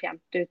det ser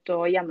pent ut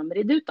og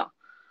gjennomridd ut da.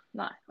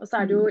 Nei, og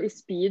så det jo I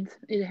speed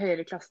I de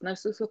høyere klassene,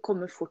 så skal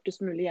komme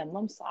fortest mulig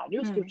gjennom, så det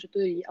jo stort sett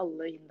å ri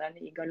alle hinderne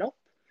I galopp.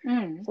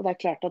 Så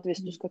det klart at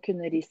hvis du skal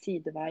kunne ri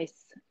sideveis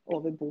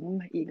over bom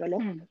I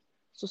galopp,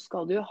 så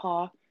skal du jo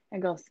ha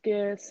en ganske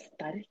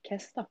sterk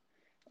hest da,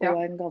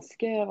 og en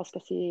ganske, hva skal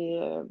jeg si,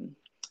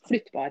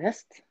 flyttbar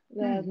hest. Du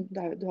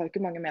har jo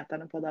ikke mange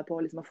meterne på deg på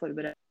liksom å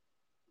forberede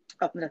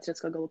at den rett og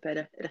slett skal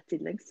galoppere rett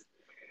sidelengs.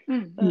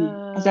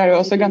 Og så det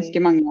jo også ganske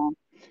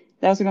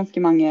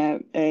mange,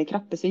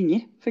 krappe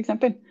svinger, for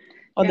eksempel.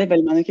 Og det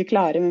vil man jo ikke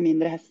klare med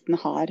mindre hesten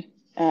har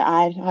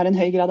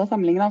en høy grad av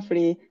samling da,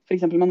 fordi for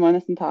eksempel man må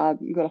jo nesten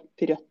gå opp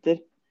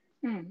piruetter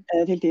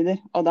til tider,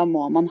 og da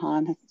må man ha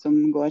en hest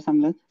som går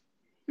samlet.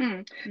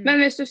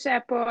 Men hvis du ser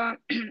på,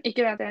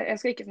 ikke vet jeg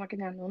skal ikke snakke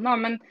ned noen da,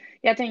 men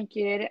jeg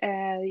tenker,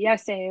 jeg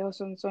ser jo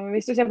sånn som,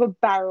 hvis du ser på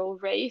Barrel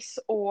Race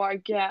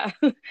og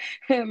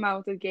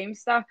Mounted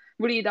Games da,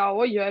 hvor de da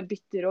også gjør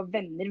bytter og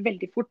vender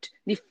veldig fort,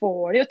 de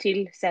får det jo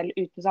til selv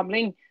uten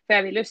samling, for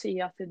jeg vil jo si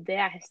at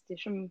det hester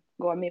som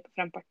går mye på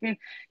fremparten.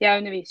 Jeg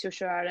underviser jo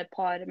selv et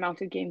par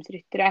Mounted Games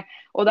ryttere,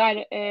 og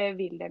der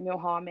vil de jo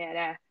ha mer,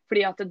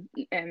 fordi at,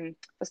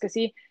 hva skal jeg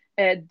si,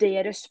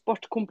 deres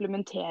sport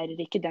komplementerer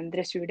ikke den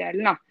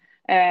dressurdelen da.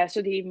 Så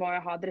de må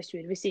jo ha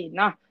dressur ved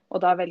siden av, og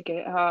da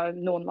har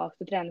noen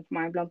valgt å trene for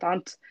meg blant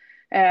annet,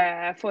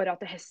 for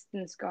at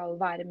hesten skal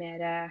være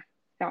mer,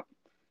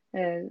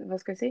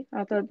 hva skal jeg si,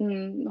 at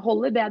den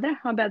holder bedre,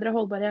 har bedre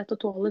holdbarhet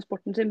og tåler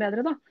sporten sin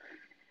bedre da.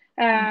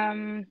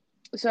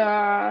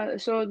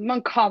 Så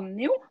man kan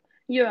jo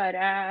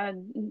gjøre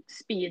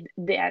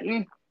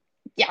speed-delen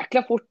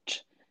jækla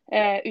fort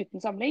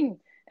uten samling.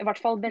 I hvert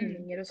fall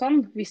vendinger og sånn,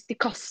 hvis de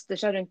kaster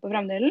seg rundt på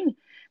fremdelen.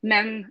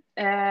 Men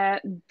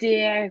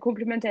det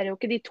komplementerer jo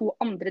ikke de to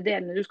andre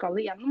delene du skal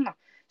igjennom da.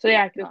 Så det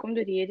hjelper jo ikke om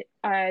du rir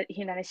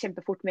hinderne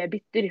kjempefort med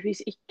bytter,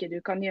 hvis ikke du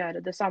kan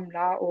gjøre det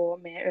samlet og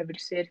med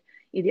øvelser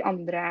I de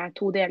andre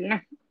to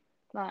delene.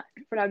 Nei,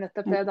 for det jo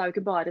nettopp det, det jo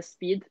ikke bare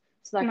speed.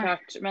 Så det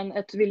klart, men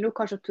jeg vil jo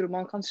kanskje tro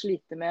man kan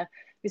slite med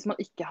hvis man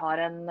ikke har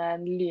en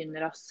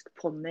lynrask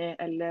ponni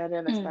eller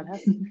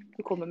westernhest.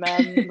 Du kommer med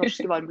en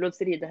norsk varmblods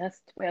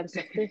ridehest på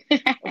 1,70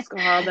 og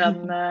skal ha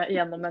den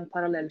gjennom en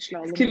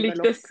parallellslalom. Jeg skulle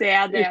like å se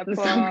det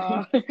på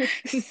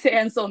se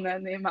en sånn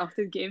en I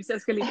Mounted Games.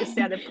 Jeg skulle like å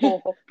se det på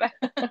hoppet.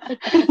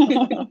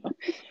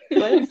 Det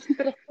en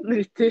spretten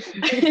rytter.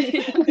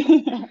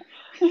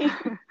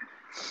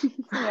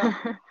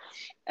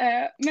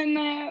 Men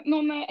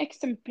noen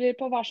eksempler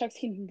på hva slags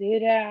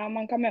hinder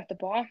man kan møte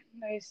på,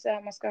 hvis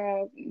man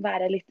skal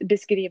være litt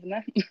beskrivende.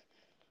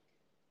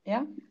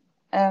 Ja,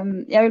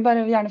 jeg vil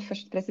bare gjerne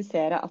først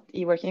presisere at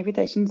I Working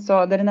Equitation,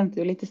 så dere nevnte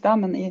jo litt I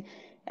sted, men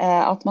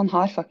at man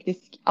har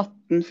faktisk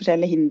 18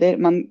 forskjellige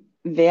hinder. Man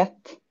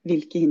vet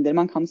hvilke hinder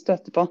man kan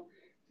støte på.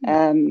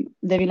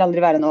 Det vil aldri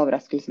være en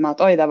overraskelse med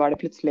at, oi, der var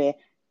det plutselig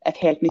et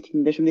helt nytt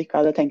hinder som du ikke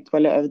hadde tenkt på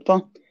eller øvd på.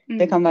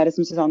 Det kan være,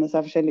 som Susanne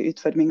sa, forskjellig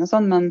utforming og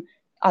sånn, men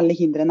alle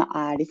hindrene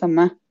de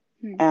samme.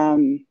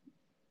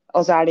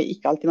 Og så det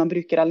ikke alltid man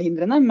bruker alle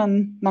hindrene, men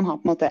man har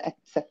på en måte et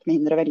sett med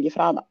hindre å velge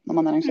fra da, når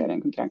man arrangerer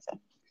en konkurranse.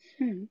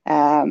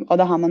 Og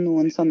da har man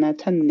noen sånne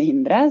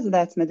tønnehindre, så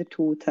det et som heter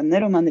 2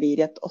 tønner, og man rir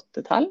I et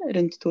 8-tall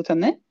rundt 2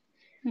 tønner.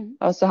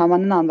 Og så har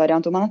man en annen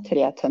variant hvor man har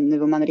 3 tønner,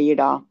 hvor man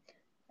rir da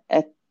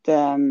et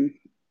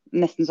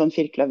nesten sånn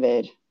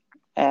firkløver,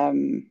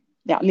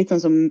 litt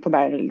sånn som på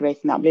barrel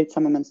racing, blir litt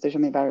samme mønster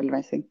som I barrel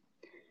racing.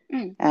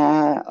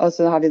 Og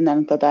så har vi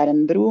nevnt at det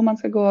en bro man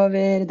skal gå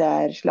over,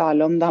 det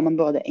slalom, da har man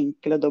både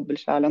enkel og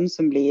dobbeltslalom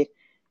som blir,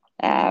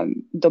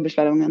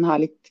 dobbeltslalommen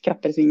har litt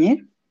krappere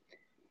svinger.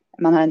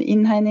 Man har en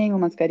innhegning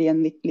hvor man skal ri en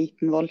litt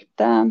liten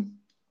volte,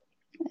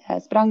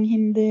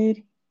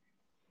 spranghinder,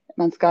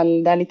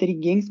 det litt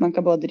rygging, så man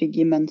kan både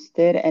rygge I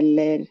mønster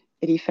eller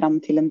ri frem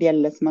til en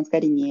bjelle som man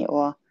skal ringe I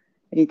og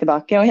ri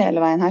tilbake, og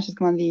hele veien her så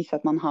skal man vise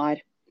at man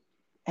har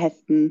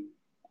hesten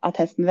at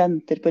hesten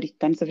venter på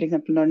rytteren. Så for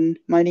eksempel når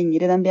man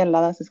ringer i den bjella,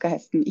 da, så skal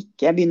hesten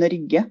ikke begynne å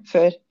rygge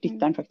før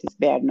rytteren faktisk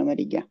ber den om å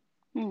rygge.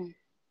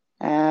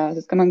 Så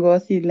skal man gå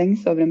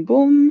sidelengs over en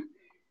bom.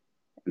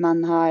 Man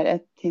har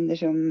et hinder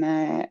som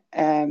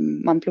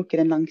man plukker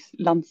en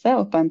lanse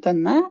opp av en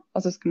tønne, og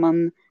så skal man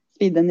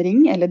spidde en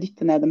ring eller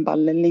dytte ned en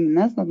ball eller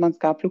lignende, sånn at man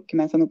skal plukke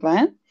med seg noe på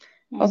veien.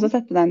 Og så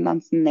sette den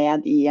lansen ned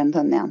i en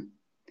tønne igjen.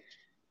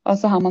 Og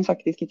så har man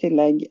faktisk i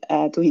tillegg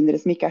 2 hindre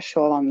som ikke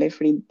så vanlige,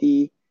 fordi de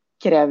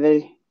krever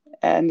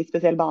en litt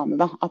spesiell bane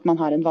da. At man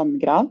har en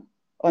vanngrav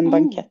og en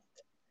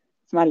bankett,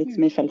 som litt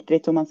som i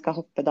feltritt, hvor man skal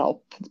hoppe da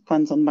opp på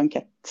en sånn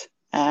bankett,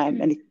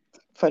 en litt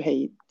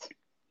forhøyet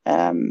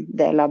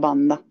del av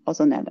banen da, og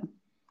så ned den.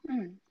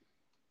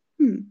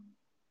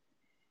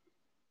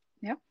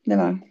 Ja. Det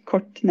var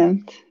kort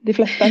nevnt. De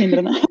fleste av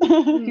hindrene.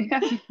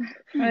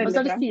 Og så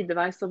det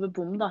sideveis over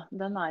bom da.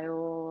 Den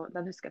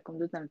husker jeg ikke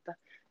om du nevnte.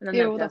 Men den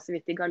nevnte jeg så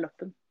vidt i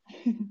galoppen.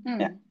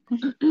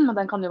 Og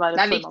den kan jo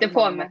være... Det viktig å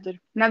få med.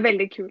 Den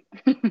veldig kul.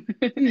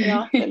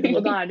 Ja,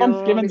 og da det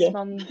jo, hvis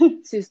man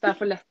synes det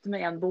for lett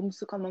med en bom,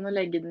 så kan man jo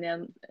legge den i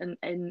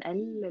en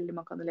L, eller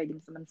man kan jo legge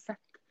den som en Z.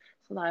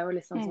 Så det jo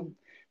liksom sånn,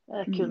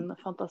 kun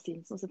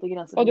fantasien som setter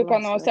grenser. Og du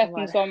kan også sette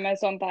den som et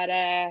sånt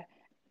der...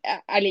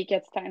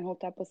 likhetstegn,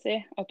 holdt jeg på å si.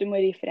 At du må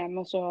ri frem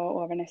og så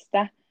over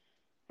neste.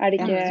 Det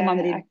ikke... Ja, så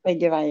man rir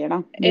begge veier da.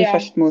 Rir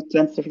først mot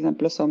venstre for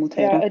eksempel, og så mot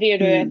høyre. Ja, rir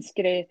du et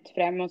skritt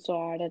frem, og så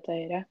det til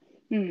høyre.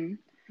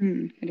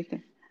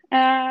 Riktig.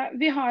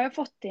 Vi har jo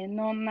fått inn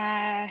noen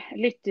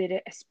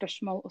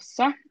lytterspørsmål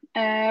også.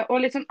 Og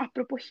litt sånn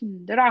apropos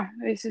hinder da,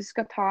 hvis vi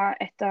skal ta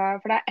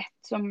for det ett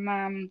som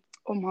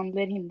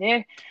omhandler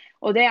hinder,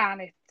 og det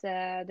litt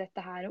dette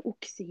her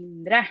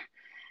oksehindre.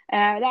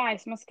 Det en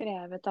som har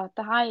skrevet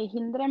at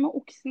hindre med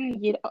oksen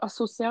gir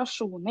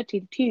assosiasjoner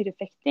til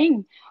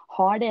tyrefekting.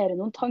 Har dere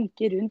noen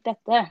tanker rundt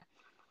dette?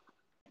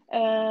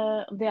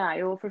 Det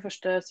jo, for det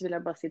første så vil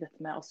jeg bare si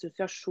dette med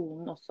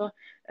assosiasjonen også.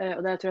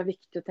 Og det tror jeg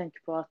viktig å tenke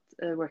på at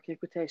working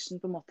equitation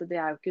på en måte, det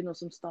jo ikke noe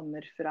som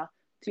stammer fra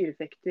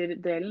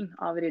tyrefekterdelen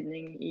av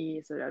ridning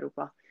i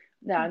Sør-Europa.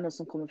 Det jo noe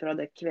som kommer fra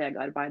det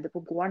kvegarbeidet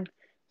på gården.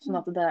 Sånn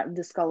at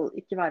det skal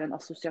ikke være en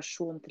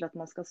assosiasjon til at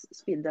man skal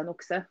spidde en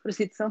okse, for å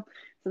si det sånn.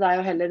 Så det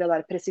jo heller det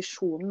der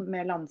presisjonen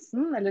med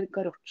lansen, eller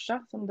garrocha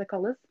som det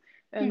kalles,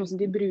 noe som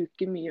de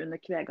bruker mye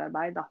under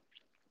kvegarbeid da.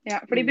 Ja,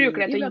 for de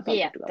bruker det til å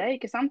gjete,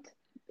 ikke sant?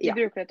 De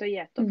bruker det til å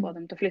gjete og få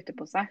dem til å flytte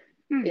på seg.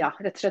 Ja,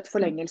 rett og slett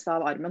forlengelse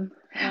av armen.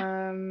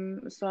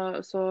 Så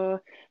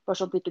bare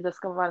sånn at ikke det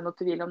skal være noe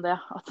tvil om det.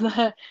 At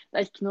det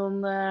ikke noen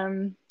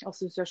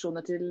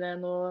assosiasjoner til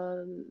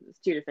noe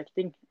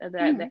styrefekting. Det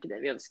ikke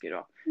det vi ønsker,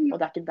 og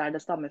det ikke der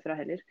det stammer fra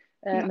heller.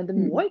 Men det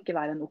må ikke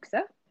være en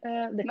okse.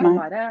 Det kan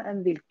være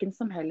en hvilken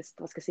som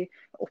helst, hva skal jeg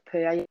si,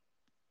 opphøya.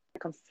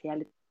 Jeg kan se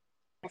litt,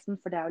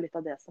 for det jo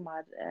litt av det som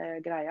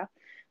greia.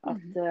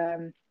 At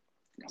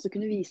så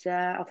kunne vise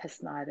at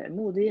hesten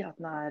modig, at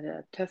den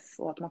tøff,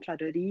 og at man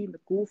klarer å ri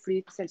med god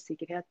flyt,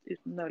 selvsikkerhet,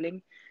 uten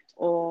nøling,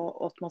 og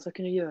at man skal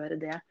kunne gjøre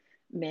det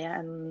med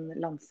en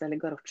lanse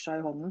eller garrocha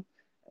i hånden,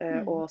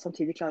 og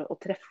samtidig klare å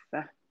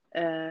treffe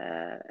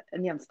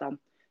en gjenstand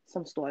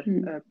som står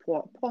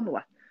på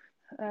noe.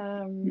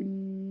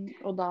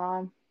 Og da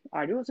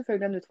det jo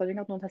selvfølgelig en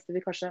utfordring at noen hester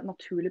vil kanskje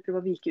naturlig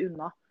prøve å vike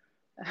unna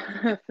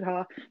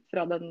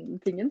fra den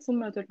tingen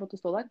som eventuelt måtte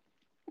stå der.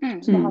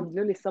 Så det handler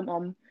jo liksom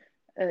om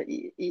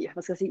hva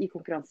skal jeg si, i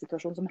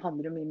konkurransesituasjonen som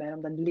handler jo mye mer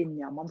om den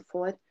linja man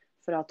får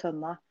fra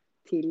tønna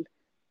til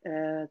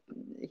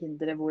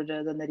hindre hvor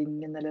denne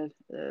ringen eller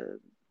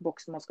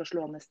boksen man skal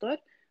slå ned står,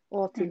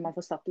 og til man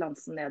får satt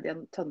lansen ned i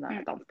en tønne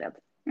et annet sted.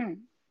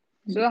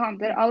 Så det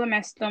handler aller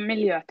mest om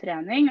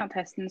miljøtrening, at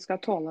hesten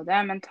skal tåle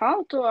det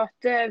mentalt, og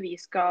at vi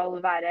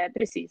skal være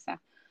presise.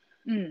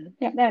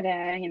 Det det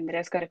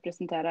hindret skal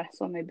representere,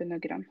 sånn i bunn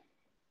og grunn.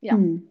 Ja.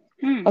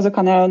 Og så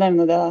kan jeg jo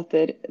nevne det at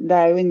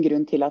det jo en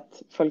grunn til at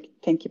folk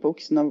tenker på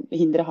oksen, og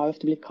hindre har jo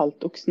ofte blitt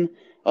kalt oksen,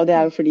 og det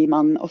jo fordi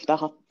man ofte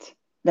har hatt,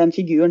 den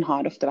figuren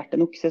har ofte vært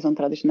en okse, sånn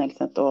tradisjonelt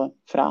sett, og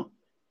fra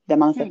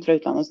det man har sett fra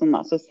utlandet og sånn,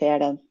 så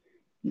ser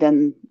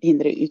den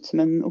hindre ut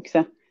som en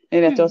okse. Vi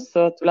vet jo også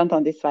at blant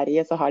annet i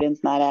Sverige så har de en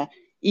sånn her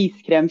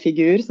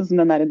iskremfigur, sånn som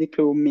den der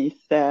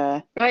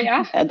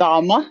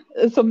diplomis-dama,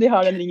 som de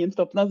har den ringen på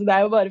toppen av, så det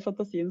jo bare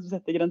fantasien som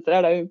setter grenser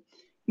her. Det jo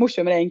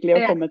morsommere egentlig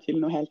å komme til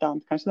noe helt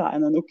annet, kanskje det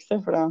enn en okse,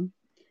 for da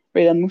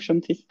blir det en morsom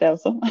twist det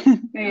også.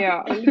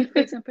 Ja, for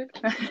eksempel.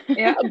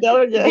 Ja, det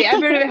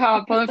burde vi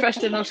ha på den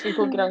første norske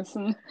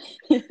konkurransen.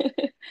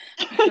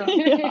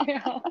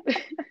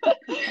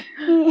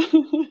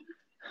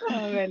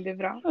 Veldig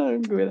bra.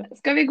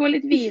 Skal vi gå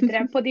litt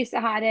videre på disse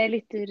her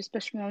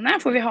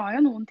lytterspørsmålene, for vi har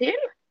jo noen til.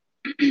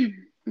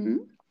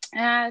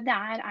 Det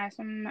jeg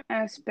som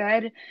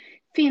spør,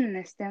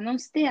 finnes det noen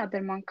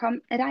steder man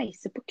kan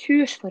reise på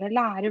kurs for å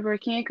lære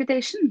working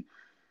equitation?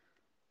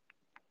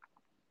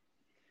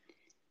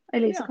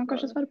 Elise kan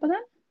kanskje svare på det?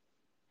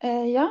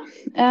 Ja,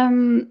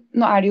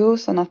 nå det jo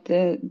sånn at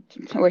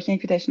working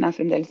equitation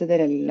fremdeles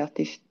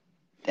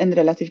en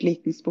relativt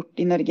liten sport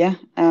i Norge.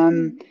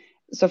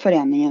 Så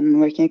foreningen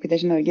Working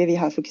Equitation Norge, vi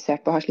har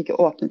fokusert på å ha slike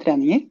åpne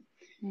treninger.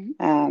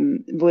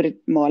 hvor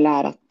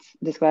målet at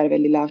det skal være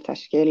veldig lav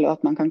terskel, og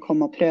at man kan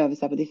komme og prøve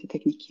seg på disse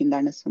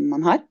teknikkhindrene som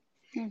man har.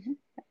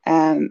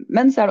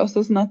 Men så det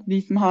også sånn at vi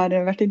som har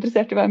vært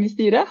interessert i å være med i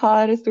styret,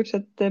 har stort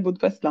sett bodd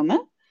på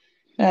Østlandet.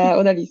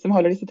 Og det vi som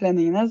holder disse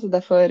treningene, så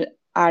derfor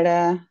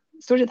det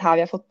stort sett her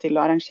vi har fått til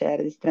å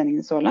arrangere disse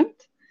treningene så langt.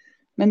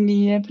 Men vi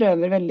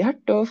prøver veldig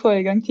hardt å få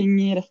i gang ting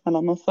i resten av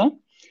landet også.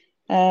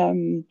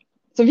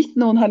 Så hvis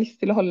noen har lyst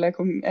til å holde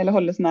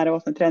sånne her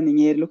åpne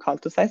treninger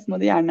lokalt hos seg, så må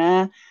de gjerne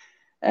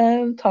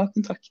ta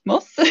kontakt med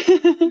oss.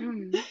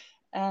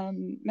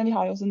 Men vi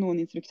har jo også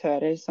noen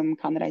instruktører som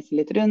kan reise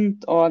litt rundt,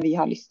 og vi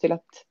har lyst til å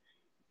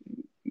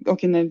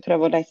kunne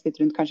prøve å reise litt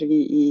rundt, kanskje vi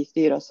i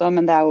styret også,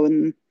 men det jo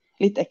en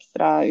litt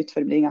ekstra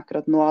utfordring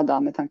akkurat nå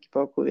da, med tanke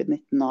på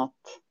covid-19 og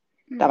at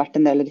det har vært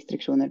en del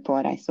restriksjoner på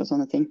å reise og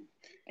sånne ting.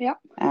 Ja.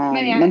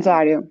 Men så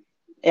det jo,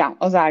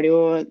 og så det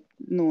jo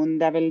noen,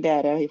 det vel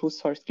dere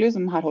hos Horseclue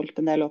som har holdt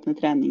en del åpne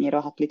treninger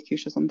og hatt litt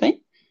kurs og sånne ting.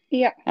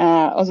 Ja.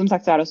 Og som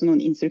sagt så det også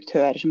noen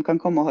instruktører som kan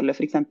komme og holde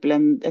for eksempel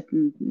et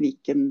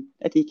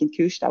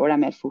weekendkurs der hvor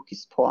det mer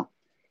fokus på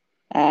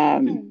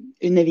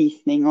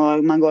undervisning,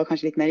 og man går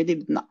kanskje litt mer i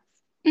dybden da.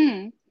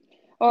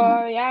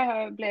 Og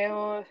jeg ble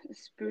jo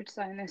spurt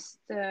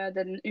senest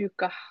den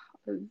uka,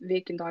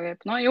 hvilken dag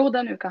på nå? Jo,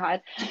 den uka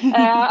her,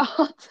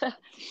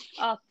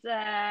 at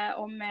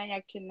om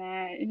jeg kunne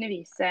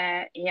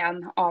undervise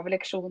en av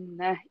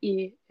leksjonene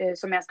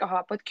som jeg skal ha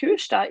på et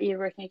kurs da, i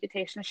Working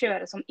Equitation,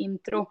 kjøre som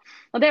intro.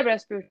 Og det ble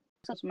jeg spurt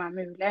sånn som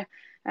mulig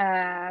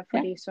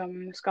for de som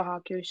skal ha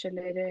kurs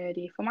eller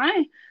ri for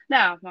meg. Det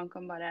at man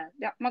kan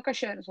man kan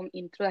kjøre sånn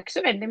intro. Det ikke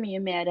så veldig mye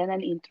mer enn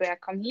en intro jeg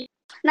kan gi.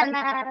 Men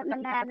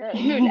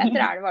muligheter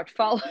det i hvert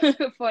fall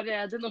for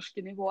det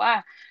norske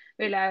nivået,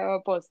 vil jeg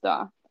jo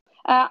påstå.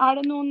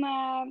 Det noen,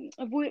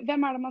 hvem det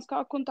man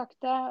skal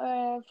kontakte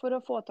for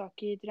å få tak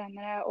i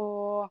trenere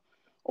og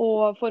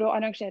for å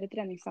arrangere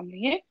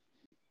treningssamlinger?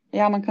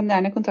 Ja, man kan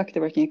gjerne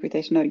kontakte Working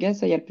Equitation Norge,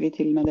 så hjelper vi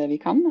til med det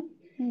vi kan.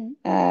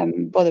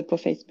 Både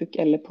på Facebook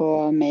eller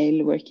på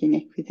mail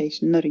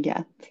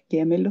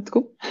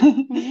workingequitationnorge@gmail.com.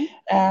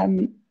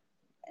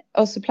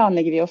 Og så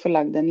planlegger vi å få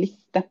laget en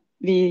liste.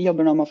 Vi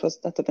jobber nå med å få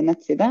støtt opp en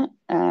nettside,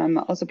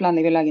 og så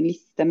planlegger vi å lage en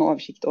liste med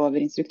oversikt over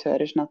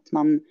instruktører, sånn at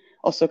man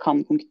også kan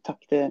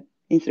kontakte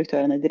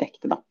instruktørene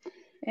direkte da.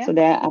 Ja. Så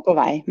det på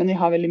vei, men vi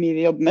har veldig mye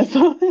vi jobber med,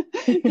 så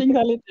ting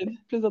tar litt tid.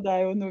 Pluss at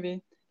det jo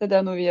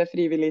noe vi gjør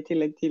frivillig i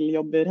tillegg til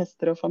jobber,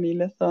 hester og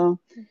familie, så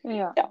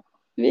ja,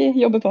 vi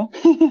jobber på.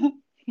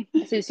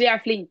 Jeg synes vi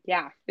flinke,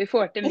 ja. Vi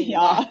får til mye.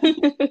 Ja,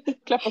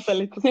 klapp oss selv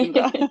litt på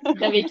skuldra.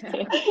 Det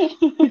viktig.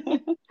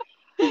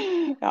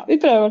 Ja,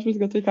 vi prøver i hvert fall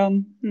så godt vi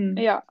kan.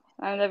 Ja,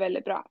 det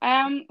veldig bra.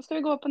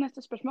 Skal vi gå på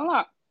neste spørsmål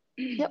da?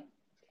 Ja.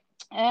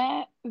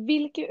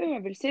 Hvilke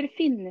øvelser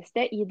finnes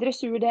det i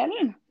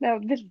dressurdelen? Det jo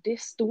et veldig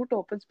stort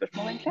åpent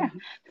spørsmål egentlig.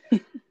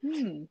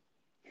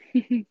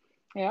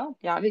 Ja,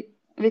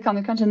 vi kan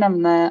jo kanskje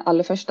nevne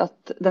aller først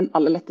at den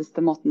aller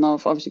letteste måten å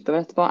få oversikt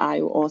over dette på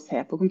jo å se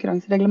på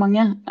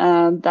konkurransereglementet.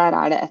 Der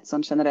det et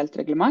sånn generelt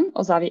reglement,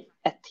 og så har vi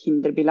et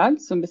hinderbilag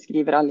som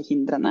beskriver alle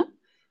hindrene.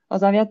 Og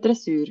så har vi et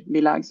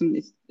dressurbilag som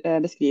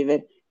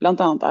beskriver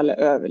blant annet alle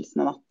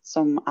øvelsene da,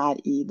 som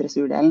i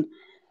dressurdelen.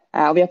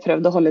 Og vi har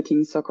prøvd å holde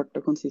ting så kort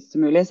og konsist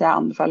som mulig, så jeg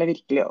anbefaler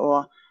virkelig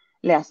å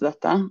lese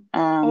dette.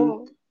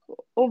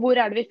 Og hvor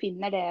det vi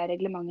finner det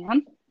reglementet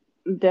hen?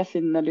 Det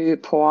finner du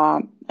på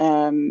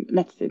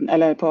nettsiden,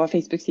 eller på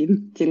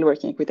Facebook-siden til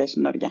Working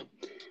Equitation Norge.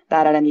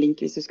 Der det en link,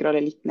 hvis du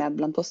scroller litt ned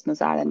blant postene,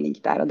 så det en link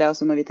der. Og det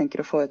også noe vi tenker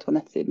å få ut på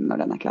nettsiden når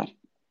den klar.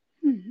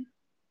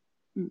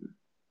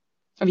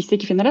 Og hvis du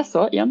ikke finner det,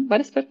 så igjen,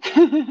 bare spør.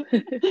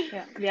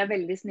 Ja, vi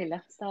veldig snille,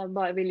 så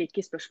vi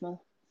liker spørsmål.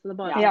 Så det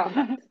bare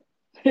kontakt.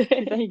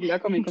 Det hyggelig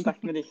å komme i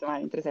kontakt med de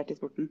som interessert i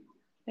sporten.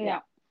 Ja.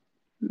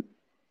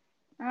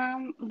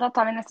 Da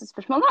tar vi neste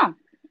spørsmål da.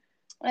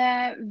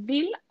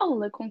 Vil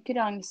alle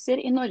konkurranser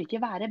i Norge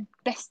være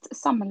best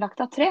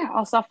sammenlagt av 3,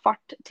 altså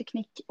fart,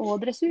 teknikk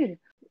og dressur?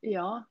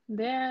 Ja,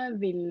 det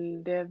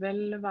vil det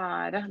vel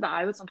være. Det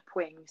jo et sånt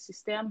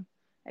poengsystem,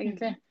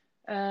 egentlig.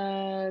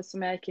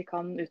 Som jeg ikke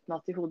kan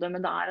utenat i hodet, men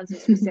det en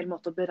sånn spesiell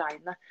måte å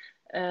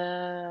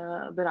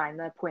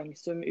beregne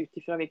poengsum ut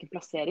ifra hvilken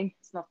plassering,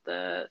 sånn at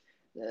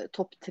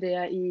topp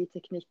 3 i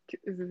teknikk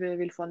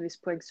vil få en viss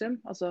poengsum,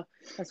 altså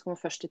den som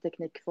kommer først i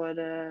teknikk for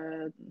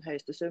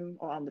høyeste sum,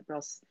 og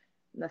andreplass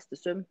neste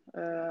sum,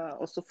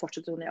 og så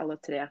fortsetter hun i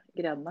alle 3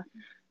 grenene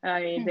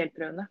i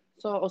delprøvene,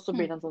 og så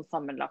blir det en sånn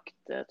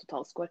sammenlagt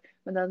totalscore,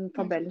 men den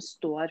tabellen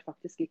står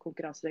faktisk i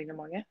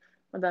konkurransereglementet,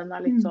 men den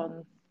litt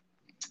sånn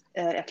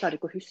jeg klarer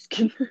ikke å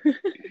huske den.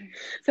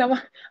 Så jeg må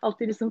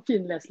alltid liksom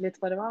finlese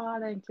litt, bare hva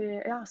det egentlig?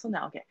 Ja, sånn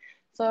ok.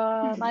 Så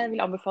nei, jeg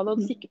vil anbefale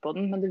å kikke på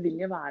den, men det vil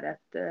jo være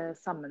et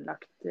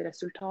sammenlagt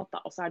resultat da.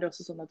 Og så det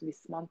også sånn at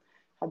hvis man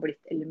har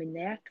blitt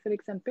eliminert for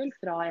eksempel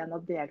fra en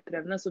av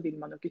delprøvene, så vil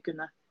man jo ikke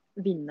kunne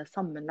vinne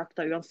sammenlagt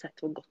da, uansett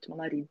hvor godt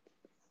man har ridd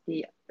de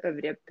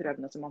øvrige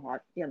prøvene som man har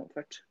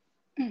gjennomført.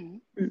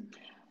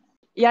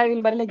 Jeg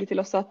vil bare legge til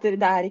også at det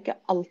ikke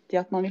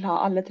alltid at man vil ha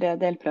alle 3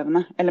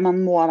 delprøvene, eller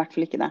man må i hvert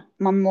fall ikke det.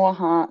 Man må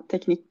ha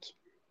teknikk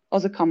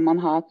og så kan man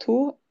ha 2,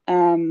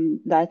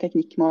 der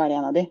teknikk må være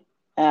en av de,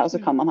 og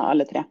så kan man ha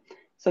alle 3.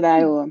 Så det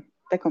jo,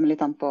 det kommer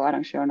litt an på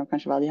arrangøren og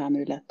kanskje hva de har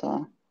mulighet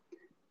og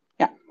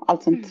ja,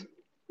 alt sånt.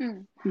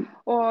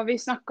 Og vi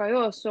snakket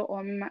jo også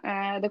om,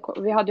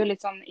 vi hadde jo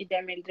litt sånn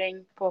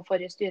idémildring på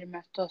forrige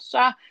styremøte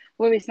også,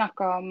 hvor vi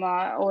snakket om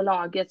å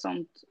lage et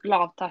sånt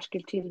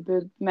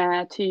lavterskeltilbud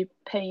med typ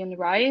pay and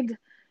ride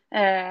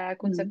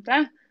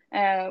konseptet,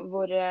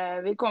 hvor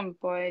vi kom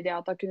på idé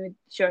at da kunne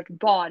vi kjørt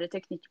bare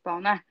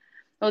teknikkbane.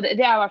 Og det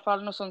i hvert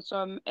fall noe sånt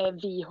som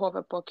vi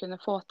håper på å kunne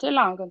få til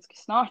ganske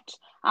snart,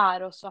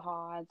 også ha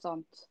et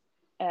sånt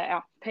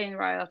pay and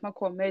ride, at man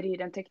kommer i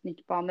en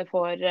teknikkbane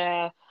for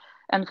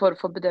en form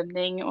for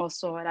bedømning, og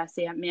så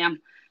reise hjem igjen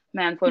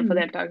med en form for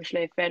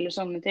deltakersløyfe eller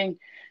sånne ting.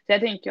 Så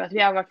jeg tenker jo at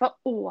vi i hvert fall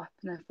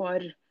åpne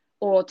for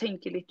å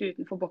tenke litt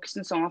utenfor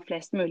boksen, sånn at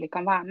flest mulig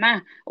kan være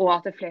med, og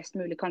at det flest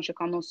mulig kanskje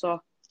kan også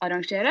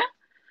arrangere,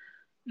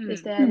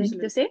 hvis det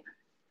riktig å si.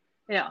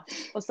 Ja,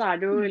 og så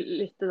det jo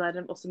litt det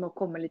der også med å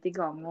komme litt i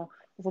gang og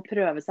få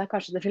prøve seg.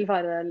 Kanskje det vil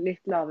være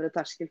litt lavere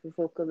terskel for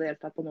folk å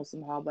delta på noe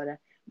som har bare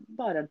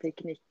en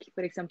teknikk,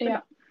 for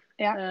eksempel.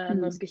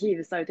 Nå skal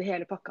hive seg ut i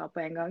hele pakka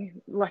på en gang.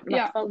 I hvert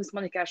fall hvis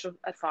man ikke så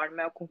erfaren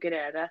med å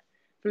konkurrere.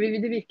 For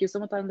det virker jo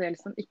som at det en del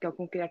som ikke har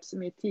konkurrert så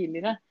mye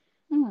tidligere,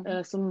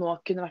 som nå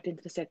kunne vært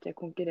interessert i å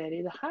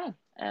konkurrere i det her.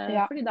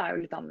 Fordi det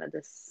jo litt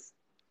annerledes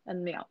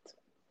enn mye annet.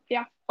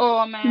 Ja,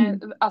 og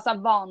med altså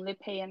vanlig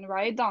pay and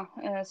ride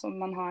da, som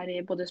man har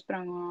i både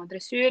sprang og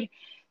dressur,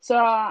 så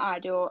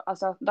det jo,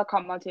 altså da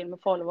kan man til og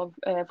med få lov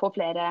å få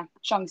flere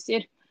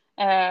sjanser.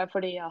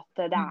 Fordi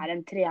at det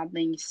en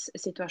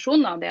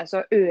treningssituasjon da, det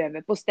å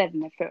øve på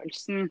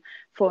stevnefølelsen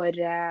for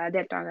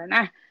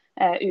deltakerne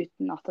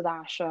uten at det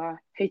så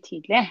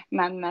høytidelig,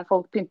 men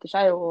folk pynter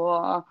seg jo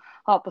og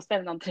har på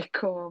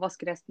stevneantrekk og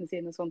vasker hestene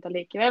sine og sånt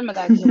allikevel, men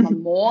det ikke noe man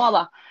må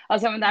da.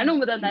 Altså, men det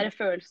noe med den der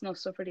følelsen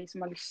også for de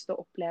som har lyst til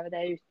å oppleve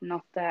det uten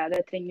at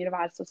det trenger å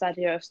være så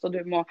seriøst, og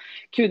du må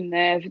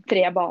kunne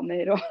 3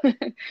 baner og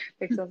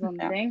liksom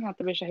sånne ting, at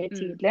det blir så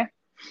høytidelig.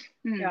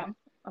 Ja,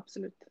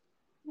 absolutt.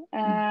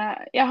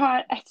 Jeg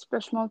har et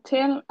spørsmål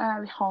til.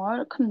 Vi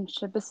har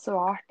kanskje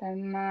besvart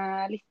den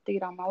litt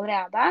grann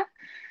allerede.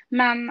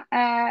 Men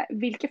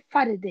hvilke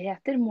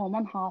ferdigheter må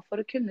man ha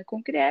for å kunne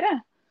konkurrere?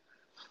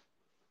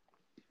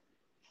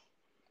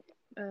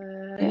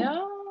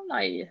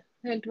 Nei.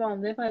 Helt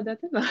vanlige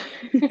ferdigheter.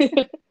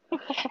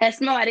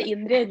 Hesten må være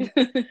innridd.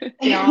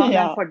 Ja, det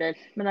en fordel.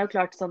 Men det jo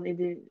klart sånn i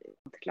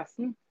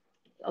klassen.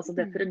 Altså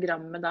det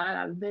programmet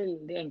der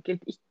veldig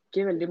enkelt,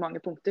 ikke veldig mange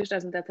punkter, så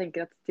det sånn at jeg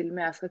tenker at til og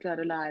med jeg skal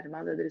klare å lære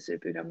meg det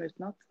dressurprogrammet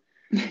utenat.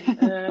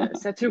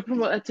 Så jeg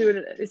tror,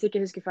 hvis jeg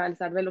ikke husker feil,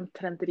 så det vel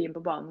omtrent rim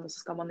på banen, og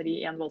så skal man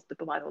ri 1 volte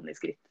på hver hånd i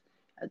skritt.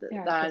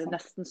 Det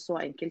nesten så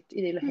enkelt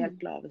i de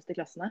helt laveste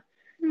klassene.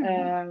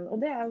 Og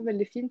det jo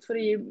veldig fint for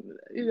å gi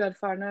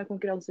uerfarne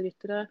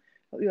konkurranseryttere,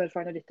 og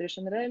uerfarne ryttere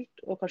generelt,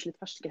 og kanskje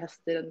litt ferske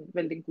hester en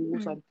veldig god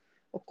sånn,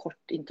 og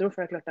kort intro,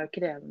 for det klart det jo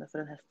krevende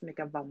for en hest som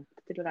ikke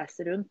vant til å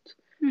reise rundt,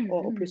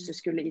 og plutselig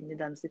skulle inn i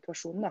den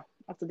situasjonen da,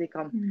 at de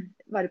kan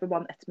være på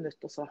banen 1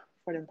 minutt og så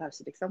får de en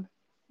pause liksom.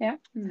 Ja.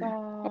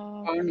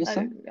 Barn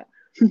også.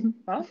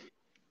 Hva?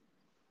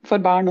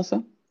 For barn også.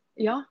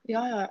 Ja,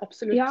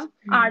 absolutt. Ja.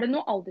 Det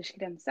noe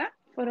aldersgrense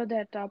for å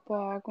delta på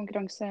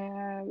konkurranse,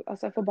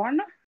 altså for barn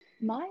da?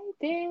 Nei,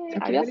 det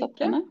det vel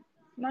ikke.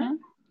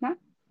 Nei.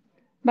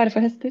 Bare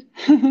for hester.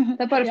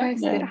 Det bare for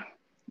hester, ja.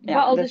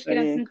 Hva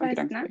aldersgrensen på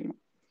hestene?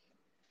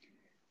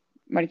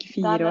 Var det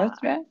ikke 4 år,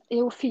 tror jeg?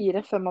 Jo,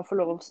 4 før man får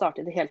lov å starte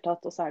i det hele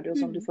tatt. Og så det jo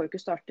sånn, du får jo ikke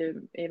starte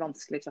i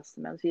vanskelig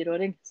klasse med en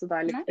 4-åring. Så det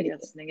litt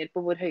begrensninger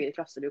på hvor høye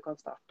klasser du kan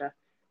starte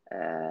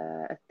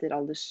etter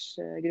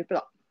aldersgruppe,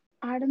 da.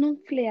 Det noen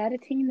flere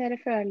ting dere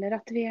føler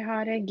at vi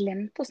har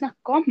glemt å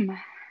snakke om,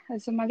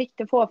 som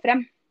viktig å få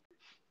frem?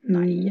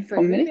 Nei, jeg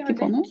føler vi har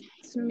på noe.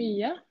 dekt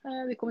mye.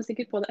 Vi kommer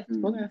sikkert på det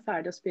etterpå når vi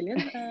ferdig å spille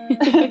inn.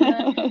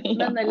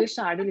 Men ellers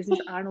det liksom,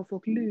 noe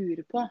folk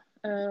lurer på.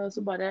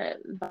 Så bare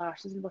vær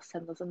så snill, bare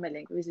send oss en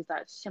melding. Vi synes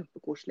det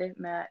kjempekoselig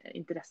med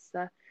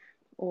interesse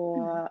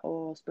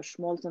og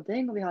spørsmål og sånne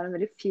ting. Og vi har en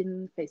veldig fin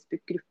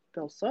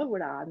Facebook-gruppe også,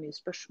 hvor det mye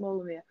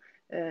spørsmål.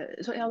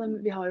 Så ja,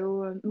 vi har jo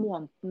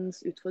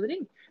månedens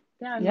utfordring.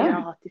 Det noe vi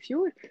har hatt i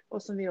fjor, og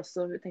som vi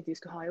også tenkte vi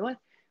skulle ha i år.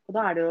 Og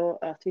da det jo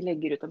at vi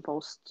legger ut en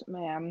post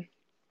med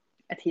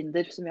et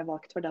hinder som vi har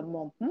valgt for den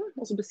måneden,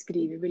 og så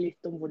beskriver vi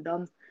litt om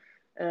hvordan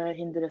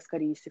hinderet skal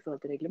ris i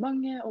forhold til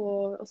reglementet,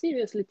 og så gir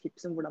vi også litt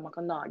tips om hvordan man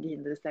kan lage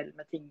hinderet selv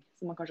med ting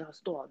som man kanskje har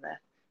stående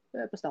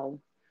på stallen.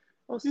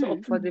 Og så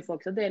oppfordrer vi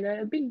folk til å dele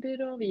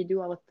bilder og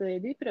video av at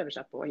de prøver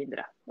seg på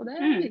hinderet. Og det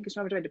virker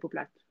som har vært veldig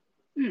populært.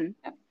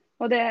 Ja.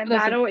 Og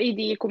der og i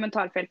de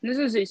kommentarfeltene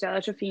så synes jeg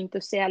det så fint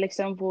å se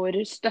liksom hvor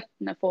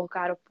støttende folk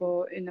oppe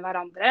under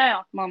hverandre.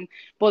 At man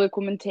både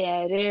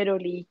kommenterer og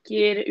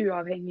liker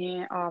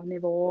uavhengig av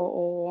nivå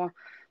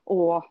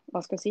og hva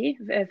skal jeg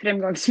si,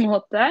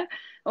 fremgangsmåte.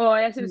 Og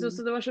jeg synes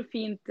også det var så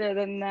fint,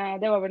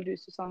 det var vel du,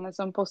 Susanne,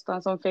 som postet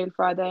en sånn Fail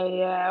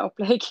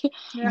Friday-opplegg.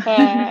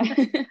 Ja.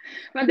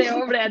 Men det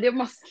ble det jo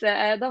masse,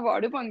 da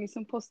var det jo mange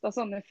som postet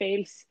sånne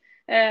fails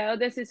Og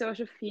det synes jeg var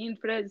så fint,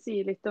 for det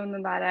sier litt om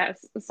den der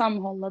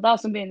samholdet da,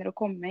 som begynner å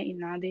komme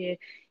innad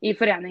i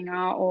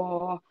foreninga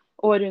og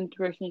rundt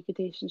Working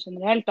Equitation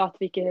generelt. At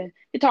vi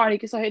tar det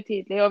ikke så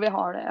høytidelig, og vi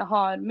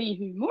har mye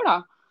humor da,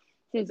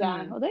 synes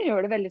jeg. Og det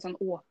gjør det veldig sånn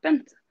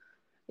åpent.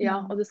 Ja,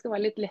 og det skal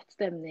være litt lett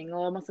stemning,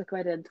 og man skal ikke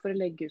være redd for å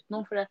legge ut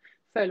noe. For jeg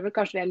føler vel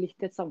kanskje vi er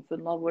litt i et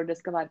samfunn nå hvor det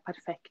skal være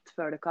perfekt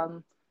før det kan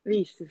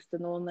vises til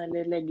noen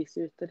eller legges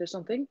ut eller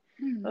sånne ting.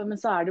 Men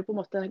så er det jo på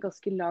en måte en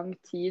ganske lang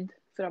tid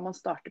fra man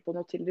starter på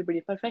noe til det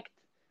blir perfekt.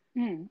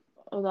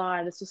 Og da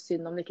er det så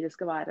synd om det ikke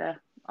skal være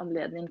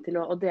anledning til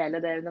å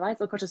dele det underveis.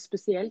 Og kanskje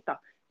spesielt da,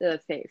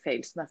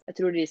 failsene. Jeg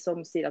tror de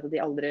som sier at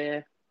de aldri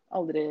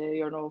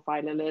gjør noe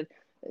feil eller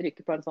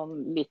rykker på en sånn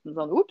liten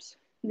sånn ups,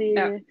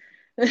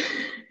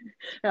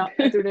 ja,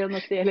 jeg tror det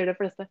nok det gjelder det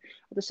fleste.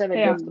 Og det skjer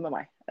veldig ofte med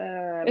meg. Det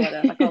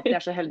er ikke alltid jeg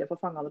er så heldig å få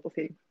fanget det på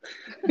film.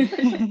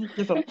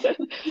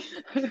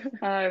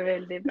 Det er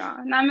veldig bra.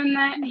 Nei,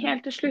 men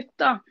helt til slutt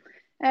da,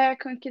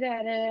 kan ikke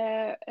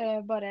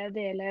dere bare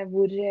dele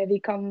hvor vi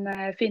kan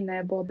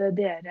finne både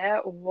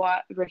dere og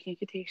Working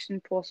Equitation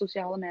på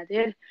sosiale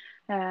medier?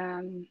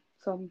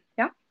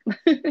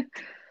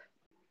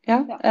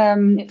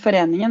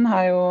 Foreningen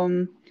har jo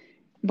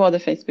både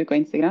Facebook og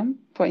Instagram.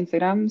 På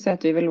Instagram så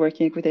heter vi vel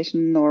Working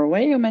Equitation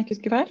Norway, om jeg ikke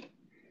husker feil.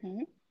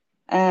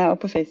 Og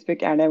på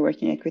Facebook er det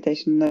Working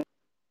Equitation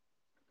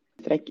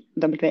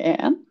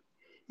WEN.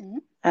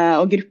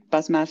 Og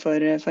gruppa som er for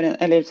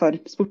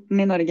sporten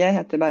i Norge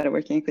heter bare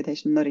Working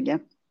Equitation Norge.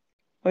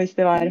 Og hvis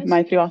det var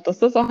meg privat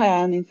også, så har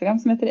jeg en Instagram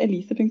som heter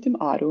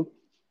elise.aro.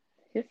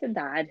 Just det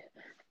der.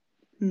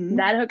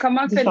 Der kan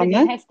man følge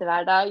din heste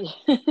hver dag.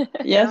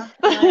 Yes.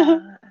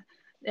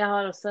 Jeg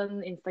har også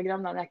en Instagram,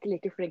 men jeg er ikke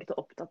like flink til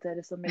å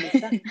oppdatere som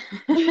Elise.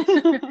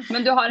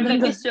 Men du har en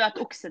veldig søt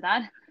okse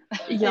der.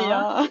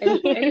 Ja,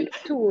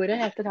 Tore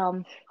heter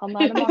han. Han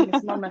er det mange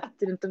som har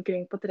møtt rundt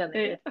omkring på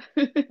treninger.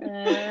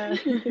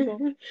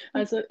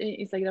 Altså,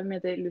 Instagram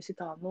heter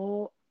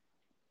Lusitano.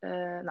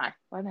 Nei,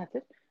 hva den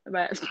heter?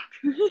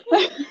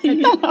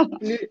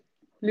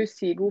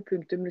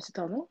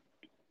 Lusigo.lusitano,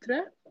 tror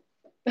jeg.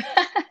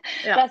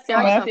 Ja, det er så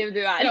aktiv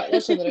du er. Ja,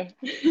 det skjønner du.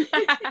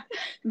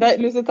 Det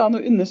er Lusitano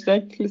 _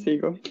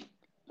 Lusigo.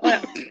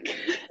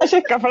 Jeg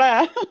sjekket for det.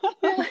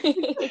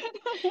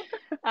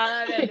 Ja,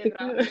 det er veldig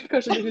bra.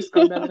 Kanskje du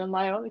husker det bedre enn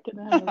meg også,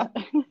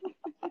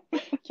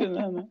 Kunne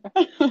hende.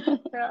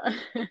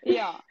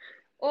 Ja.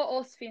 Og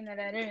oss finner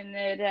dere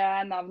under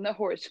navnet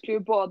Horse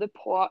Club både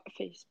på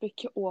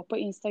Facebook og på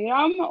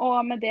Instagram.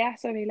 Og med det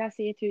så vil jeg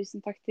si tusen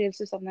takk til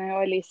Susanne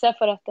og Elise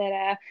for at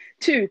dere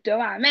turte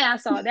å være med. Jeg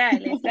sa det,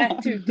 Elise.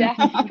 Turte.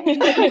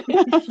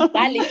 Det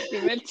er litt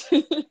skummelt.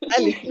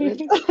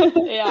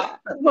 Ja.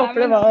 Jeg håper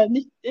det var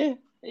nyttig.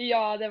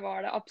 Ja, det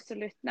var det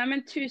absolutt. Nei,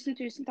 men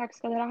tusen takk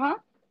skal dere ha.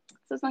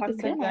 Så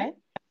snakkes vi.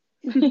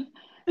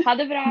 Ha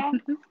det bra.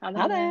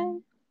 Ha det.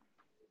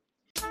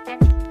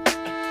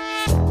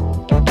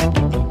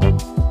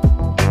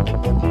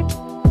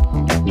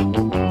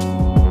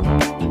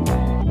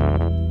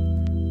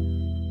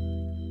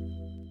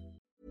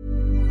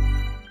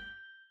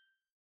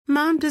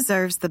 Mom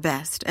deserves the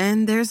best,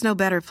 and there's no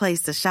better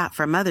place to shop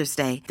for Mother's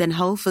Day than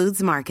Whole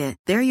Foods Market.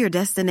 They're your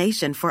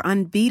destination for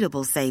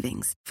unbeatable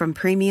savings, from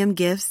premium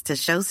gifts to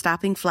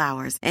show-stopping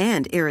flowers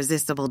and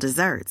irresistible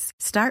desserts.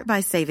 Start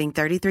by saving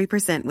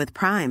 33% with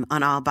Prime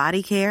on all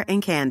body care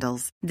and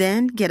candles.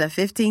 Then get a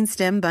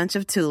 15-stem bunch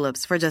of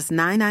tulips for just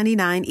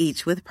 $9.99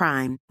 each with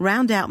Prime.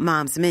 Round out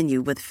Mom's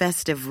menu with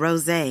festive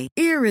rosé,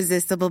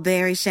 irresistible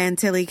berry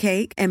chantilly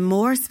cake, and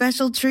more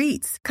special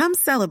treats. Come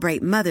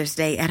celebrate Mother's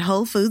Day at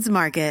Whole Foods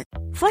Market.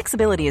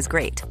 Flexibility is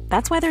great.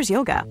 That's why there's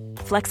yoga.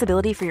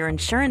 Flexibility for your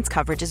insurance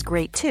coverage is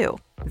great too.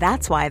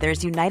 That's why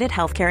there's United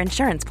Healthcare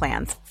Insurance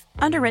Plans.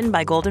 Underwritten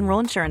by Golden Rule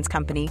Insurance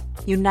Company,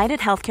 United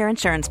Healthcare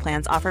Insurance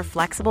Plans offer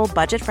flexible,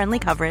 budget-friendly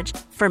coverage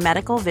for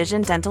medical,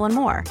 vision, dental, and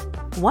more.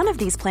 One of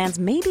these plans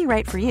may be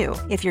right for you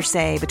if you're,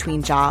 say,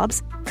 between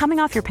jobs, coming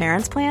off your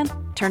parents' plan,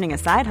 turning a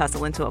side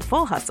hustle into a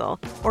full hustle,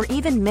 or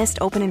even missed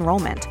open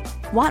enrollment.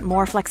 Want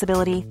more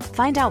flexibility?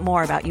 Find out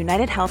more about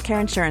United Healthcare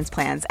Insurance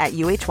Plans at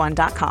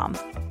uh1.com.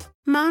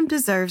 Mom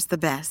deserves the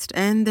best,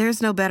 and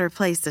there's no better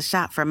place to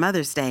shop for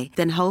Mother's Day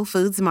than Whole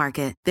Foods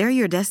Market. They're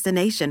your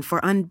destination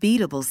for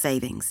unbeatable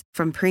savings,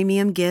 from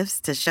premium gifts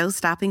to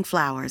show-stopping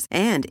flowers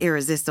and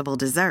irresistible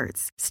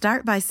desserts.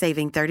 Start by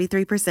saving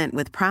 33%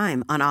 with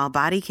Prime on all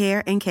body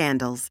care and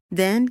candles.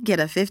 Then get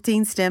a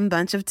 15-stem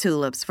bunch of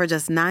tulips for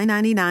just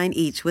 $9.99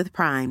 each with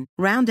Prime.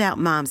 Round out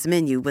Mom's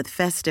menu with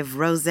festive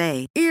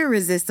rosé,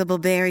 irresistible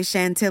berry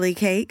chantilly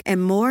cake,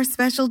 and more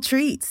special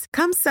treats.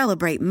 Come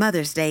celebrate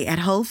Mother's Day at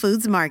Whole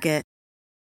Foods Market.